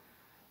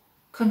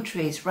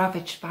 countries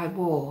ravaged by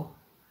war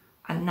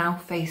and now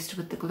faced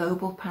with the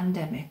global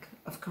pandemic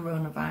of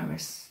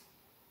coronavirus.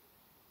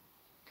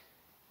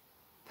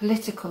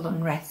 Political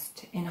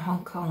unrest in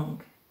Hong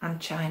Kong and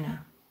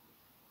China.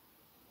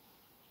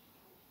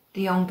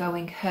 The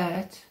ongoing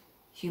hurt,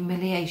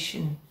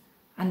 humiliation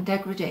and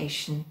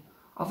degradation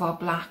of our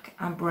black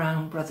and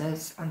brown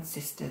brothers and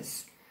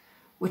sisters,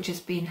 which has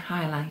been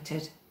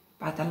highlighted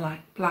by the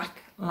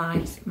Black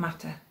Lives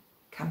Matter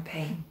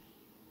campaign.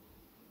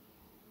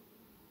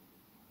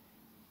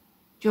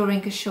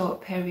 During a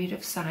short period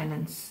of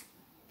silence,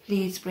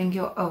 please bring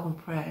your own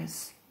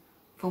prayers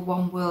for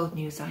one world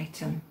news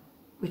item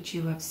which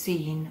you have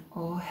seen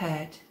or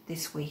heard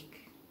this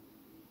week.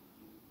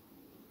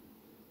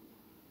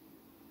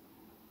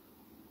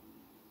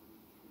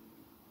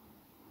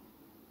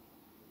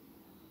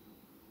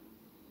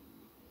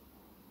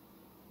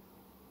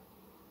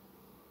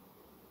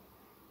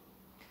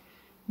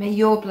 May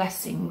your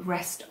blessing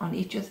rest on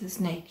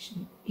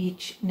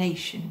each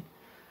nation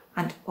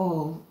and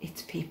all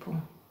its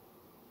people.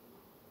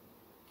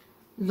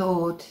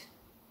 Lord,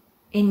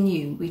 in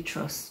you we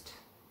trust.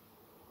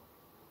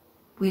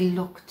 We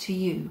look to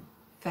you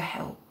for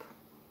help.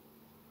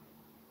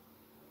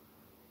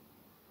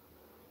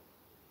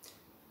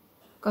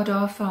 God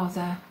our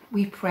Father,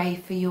 we pray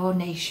for your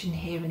nation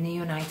here in the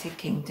United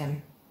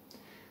Kingdom.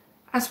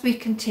 As we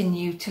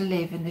continue to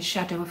live in the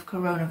shadow of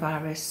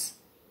coronavirus,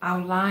 our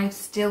lives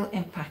still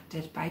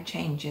impacted by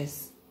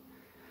changes.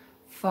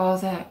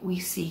 Father, we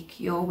seek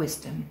your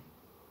wisdom.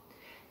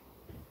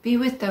 Be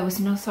with those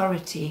in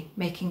authority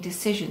making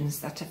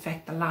decisions that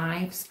affect the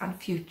lives and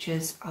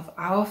futures of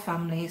our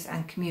families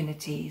and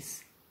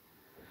communities.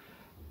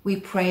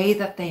 We pray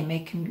that they may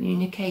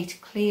communicate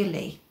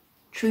clearly,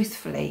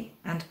 truthfully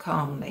and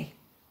calmly,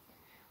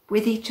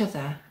 with each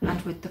other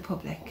and with the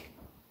public,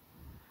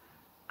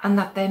 and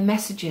that their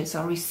messages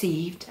are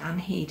received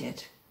and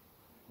heeded.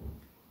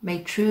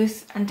 May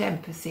truth and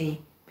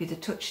empathy be the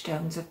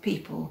touchstones of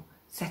people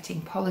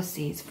setting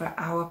policies for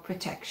our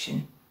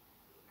protection.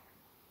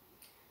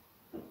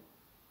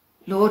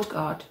 Lord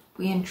God,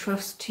 we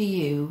entrust to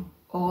you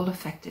all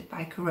affected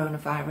by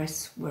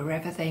coronavirus,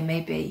 wherever they may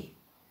be.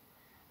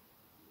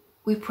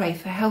 We pray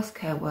for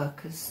healthcare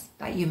workers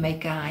that you may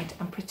guide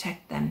and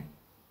protect them.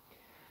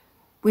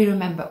 We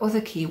remember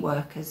other key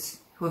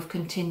workers who have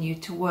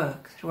continued to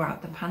work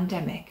throughout the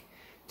pandemic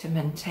to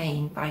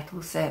maintain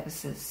vital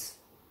services.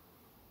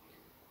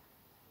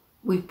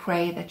 We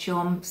pray that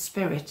your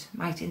Spirit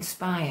might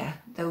inspire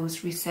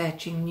those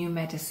researching new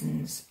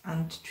medicines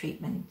and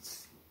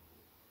treatments.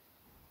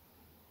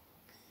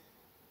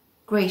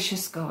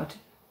 Gracious God,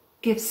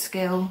 give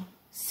skill,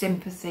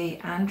 sympathy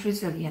and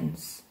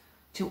resilience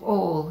to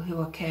all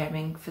who are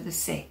caring for the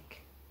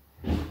sick,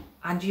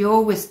 and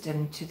your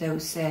wisdom to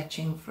those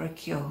searching for a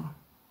cure.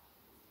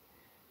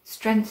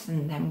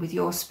 Strengthen them with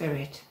your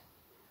Spirit,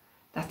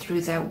 that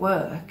through their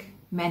work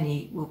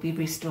many will be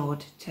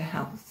restored to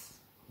health.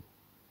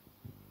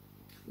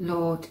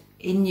 Lord,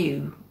 in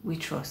you we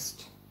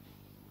trust.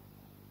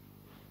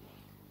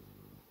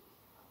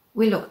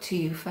 We look to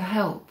you for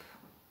help.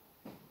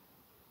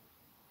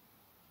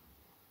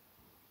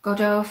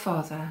 God our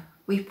Father,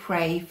 we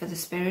pray for the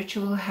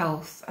spiritual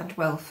health and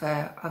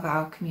welfare of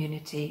our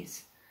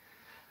communities,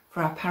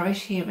 for our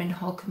parish here in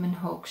Holcombe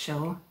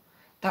Hawkshaw,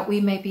 that we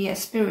may be a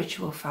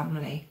spiritual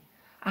family,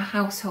 a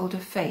household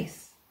of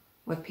faith,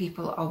 where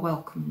people are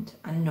welcomed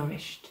and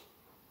nourished.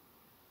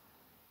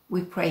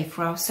 We pray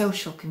for our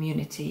social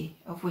community,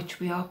 of which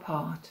we are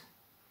part.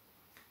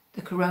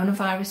 The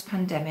coronavirus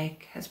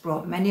pandemic has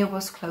brought many of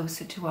us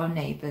closer to our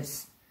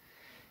neighbours.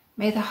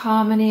 May the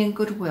harmony and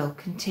goodwill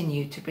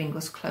continue to bring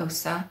us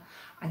closer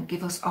and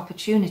give us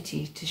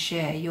opportunity to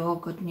share your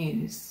good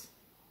news.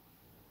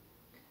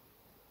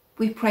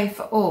 We pray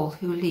for all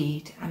who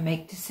lead and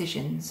make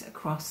decisions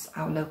across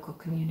our local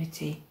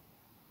community.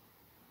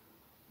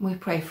 We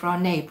pray for our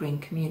neighbouring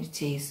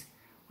communities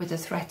where the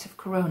threat of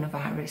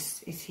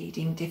coronavirus is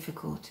heeding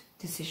difficult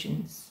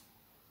decisions.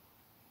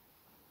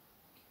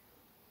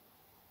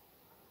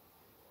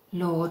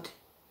 Lord,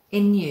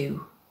 in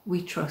you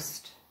we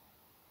trust.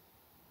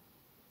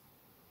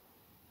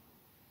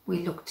 We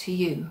look to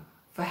you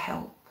for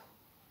help.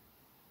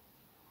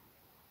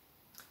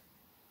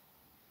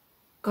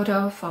 God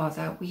our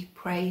Father, we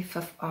pray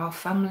for our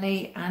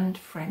family and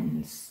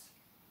friends.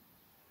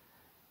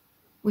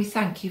 We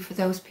thank you for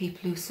those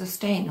people who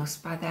sustain us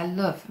by their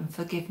love and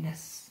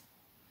forgiveness.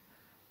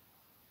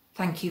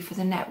 Thank you for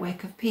the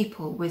network of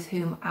people with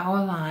whom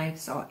our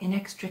lives are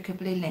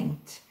inextricably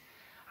linked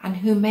and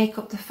who make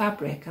up the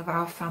fabric of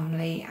our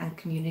family and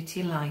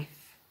community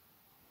life.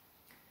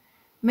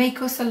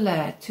 Make us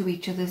alert to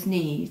each other's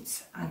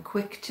needs and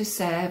quick to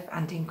serve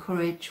and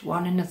encourage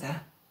one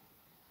another.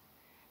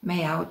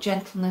 May our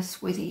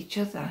gentleness with each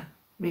other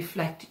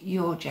reflect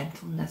your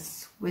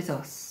gentleness with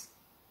us.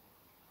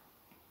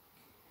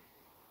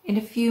 In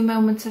a few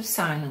moments of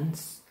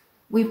silence,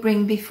 we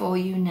bring before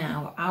you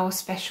now our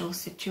special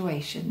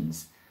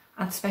situations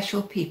and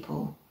special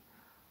people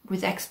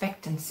with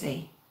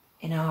expectancy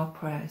in our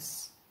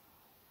prayers.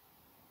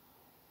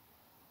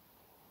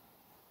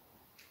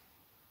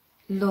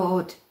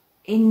 Lord,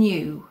 in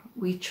you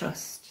we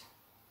trust.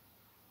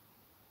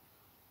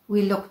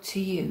 We look to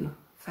you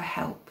for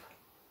help.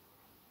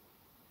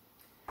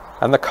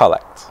 And the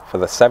collect for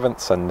the 7th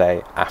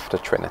Sunday after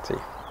Trinity.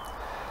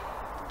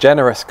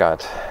 Generous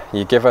God,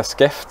 you give us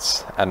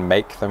gifts and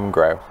make them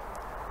grow.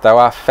 Though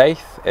our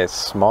faith is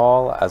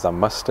small as a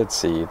mustard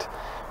seed,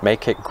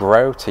 make it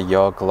grow to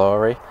your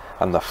glory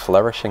and the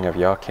flourishing of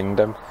your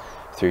kingdom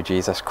through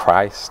Jesus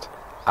Christ,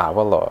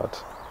 our Lord.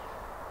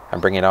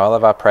 And bringing all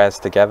of our prayers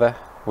together,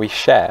 we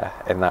share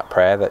in that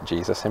prayer that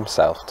Jesus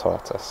himself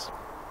taught us.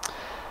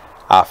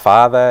 Our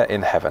Father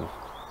in heaven,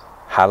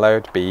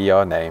 hallowed be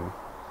your name.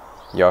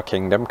 Your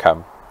kingdom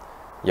come,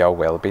 your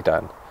will be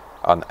done,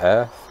 on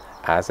earth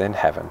as in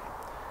heaven.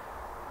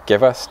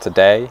 Give us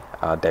today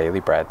our daily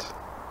bread.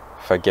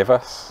 Forgive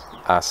us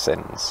our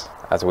sins,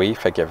 as we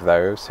forgive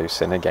those who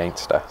sin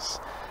against us.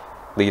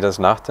 Lead us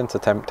not into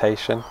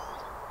temptation,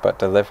 but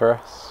deliver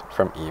us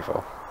from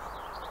evil.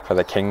 For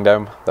the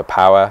kingdom, the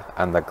power,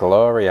 and the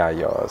glory are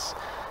yours,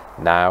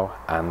 now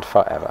and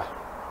forever.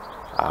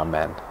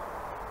 Amen.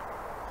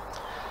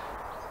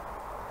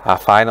 Our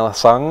final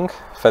song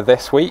for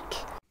this week .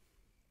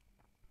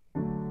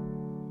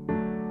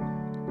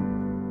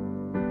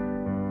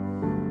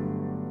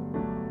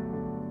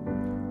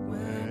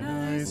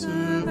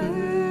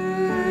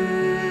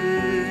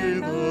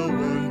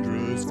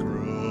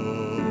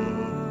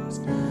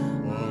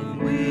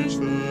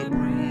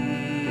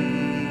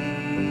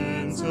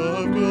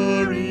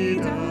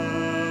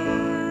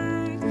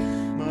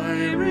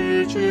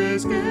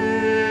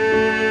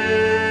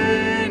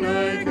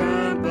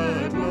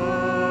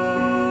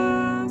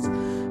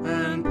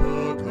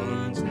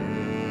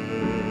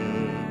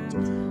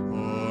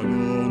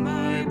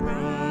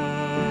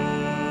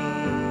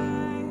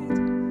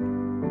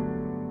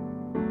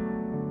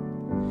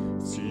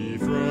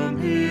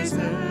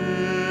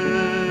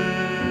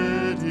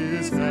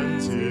 His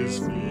hands, his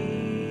feet,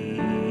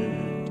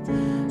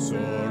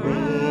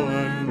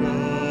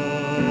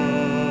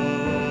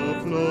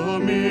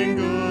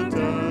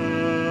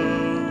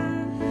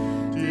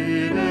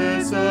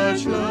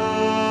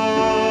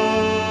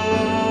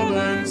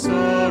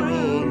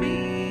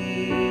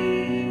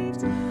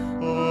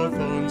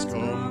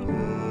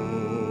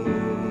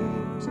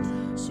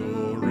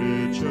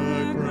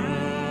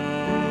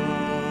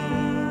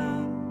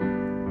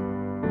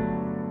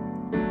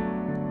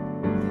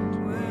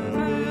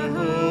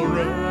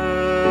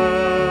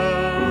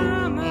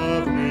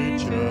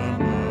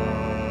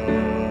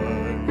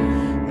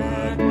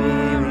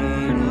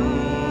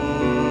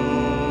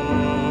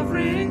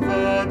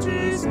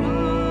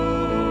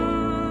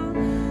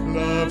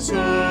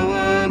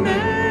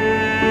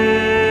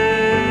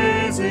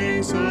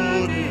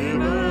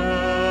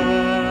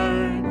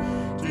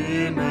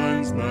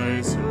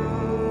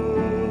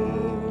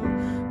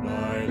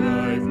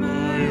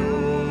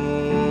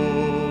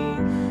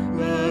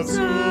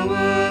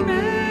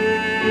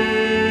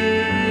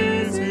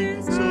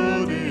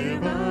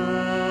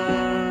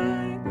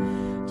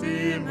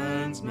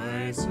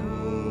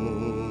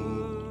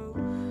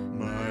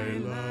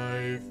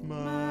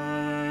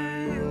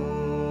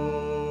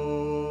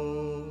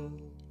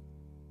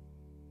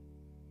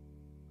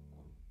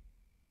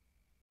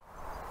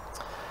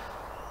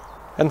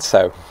 And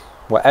so,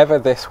 whatever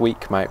this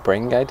week might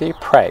bring, I do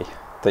pray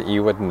that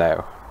you would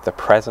know the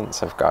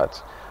presence of God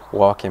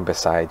walking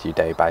beside you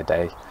day by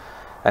day.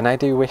 And I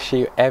do wish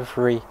you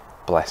every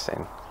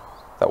blessing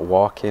that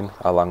walking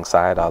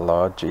alongside our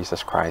Lord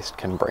Jesus Christ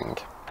can bring.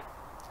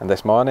 And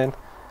this morning,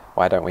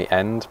 why don't we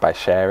end by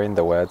sharing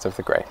the words of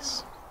the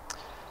grace?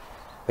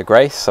 The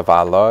grace of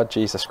our Lord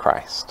Jesus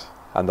Christ,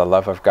 and the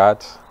love of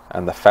God,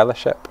 and the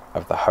fellowship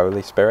of the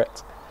Holy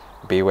Spirit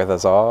be with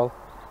us all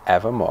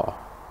evermore.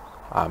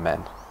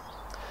 Amen.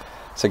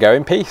 So go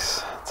in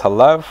peace to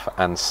love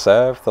and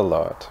serve the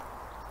Lord.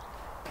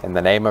 In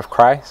the name of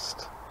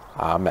Christ,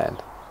 Amen.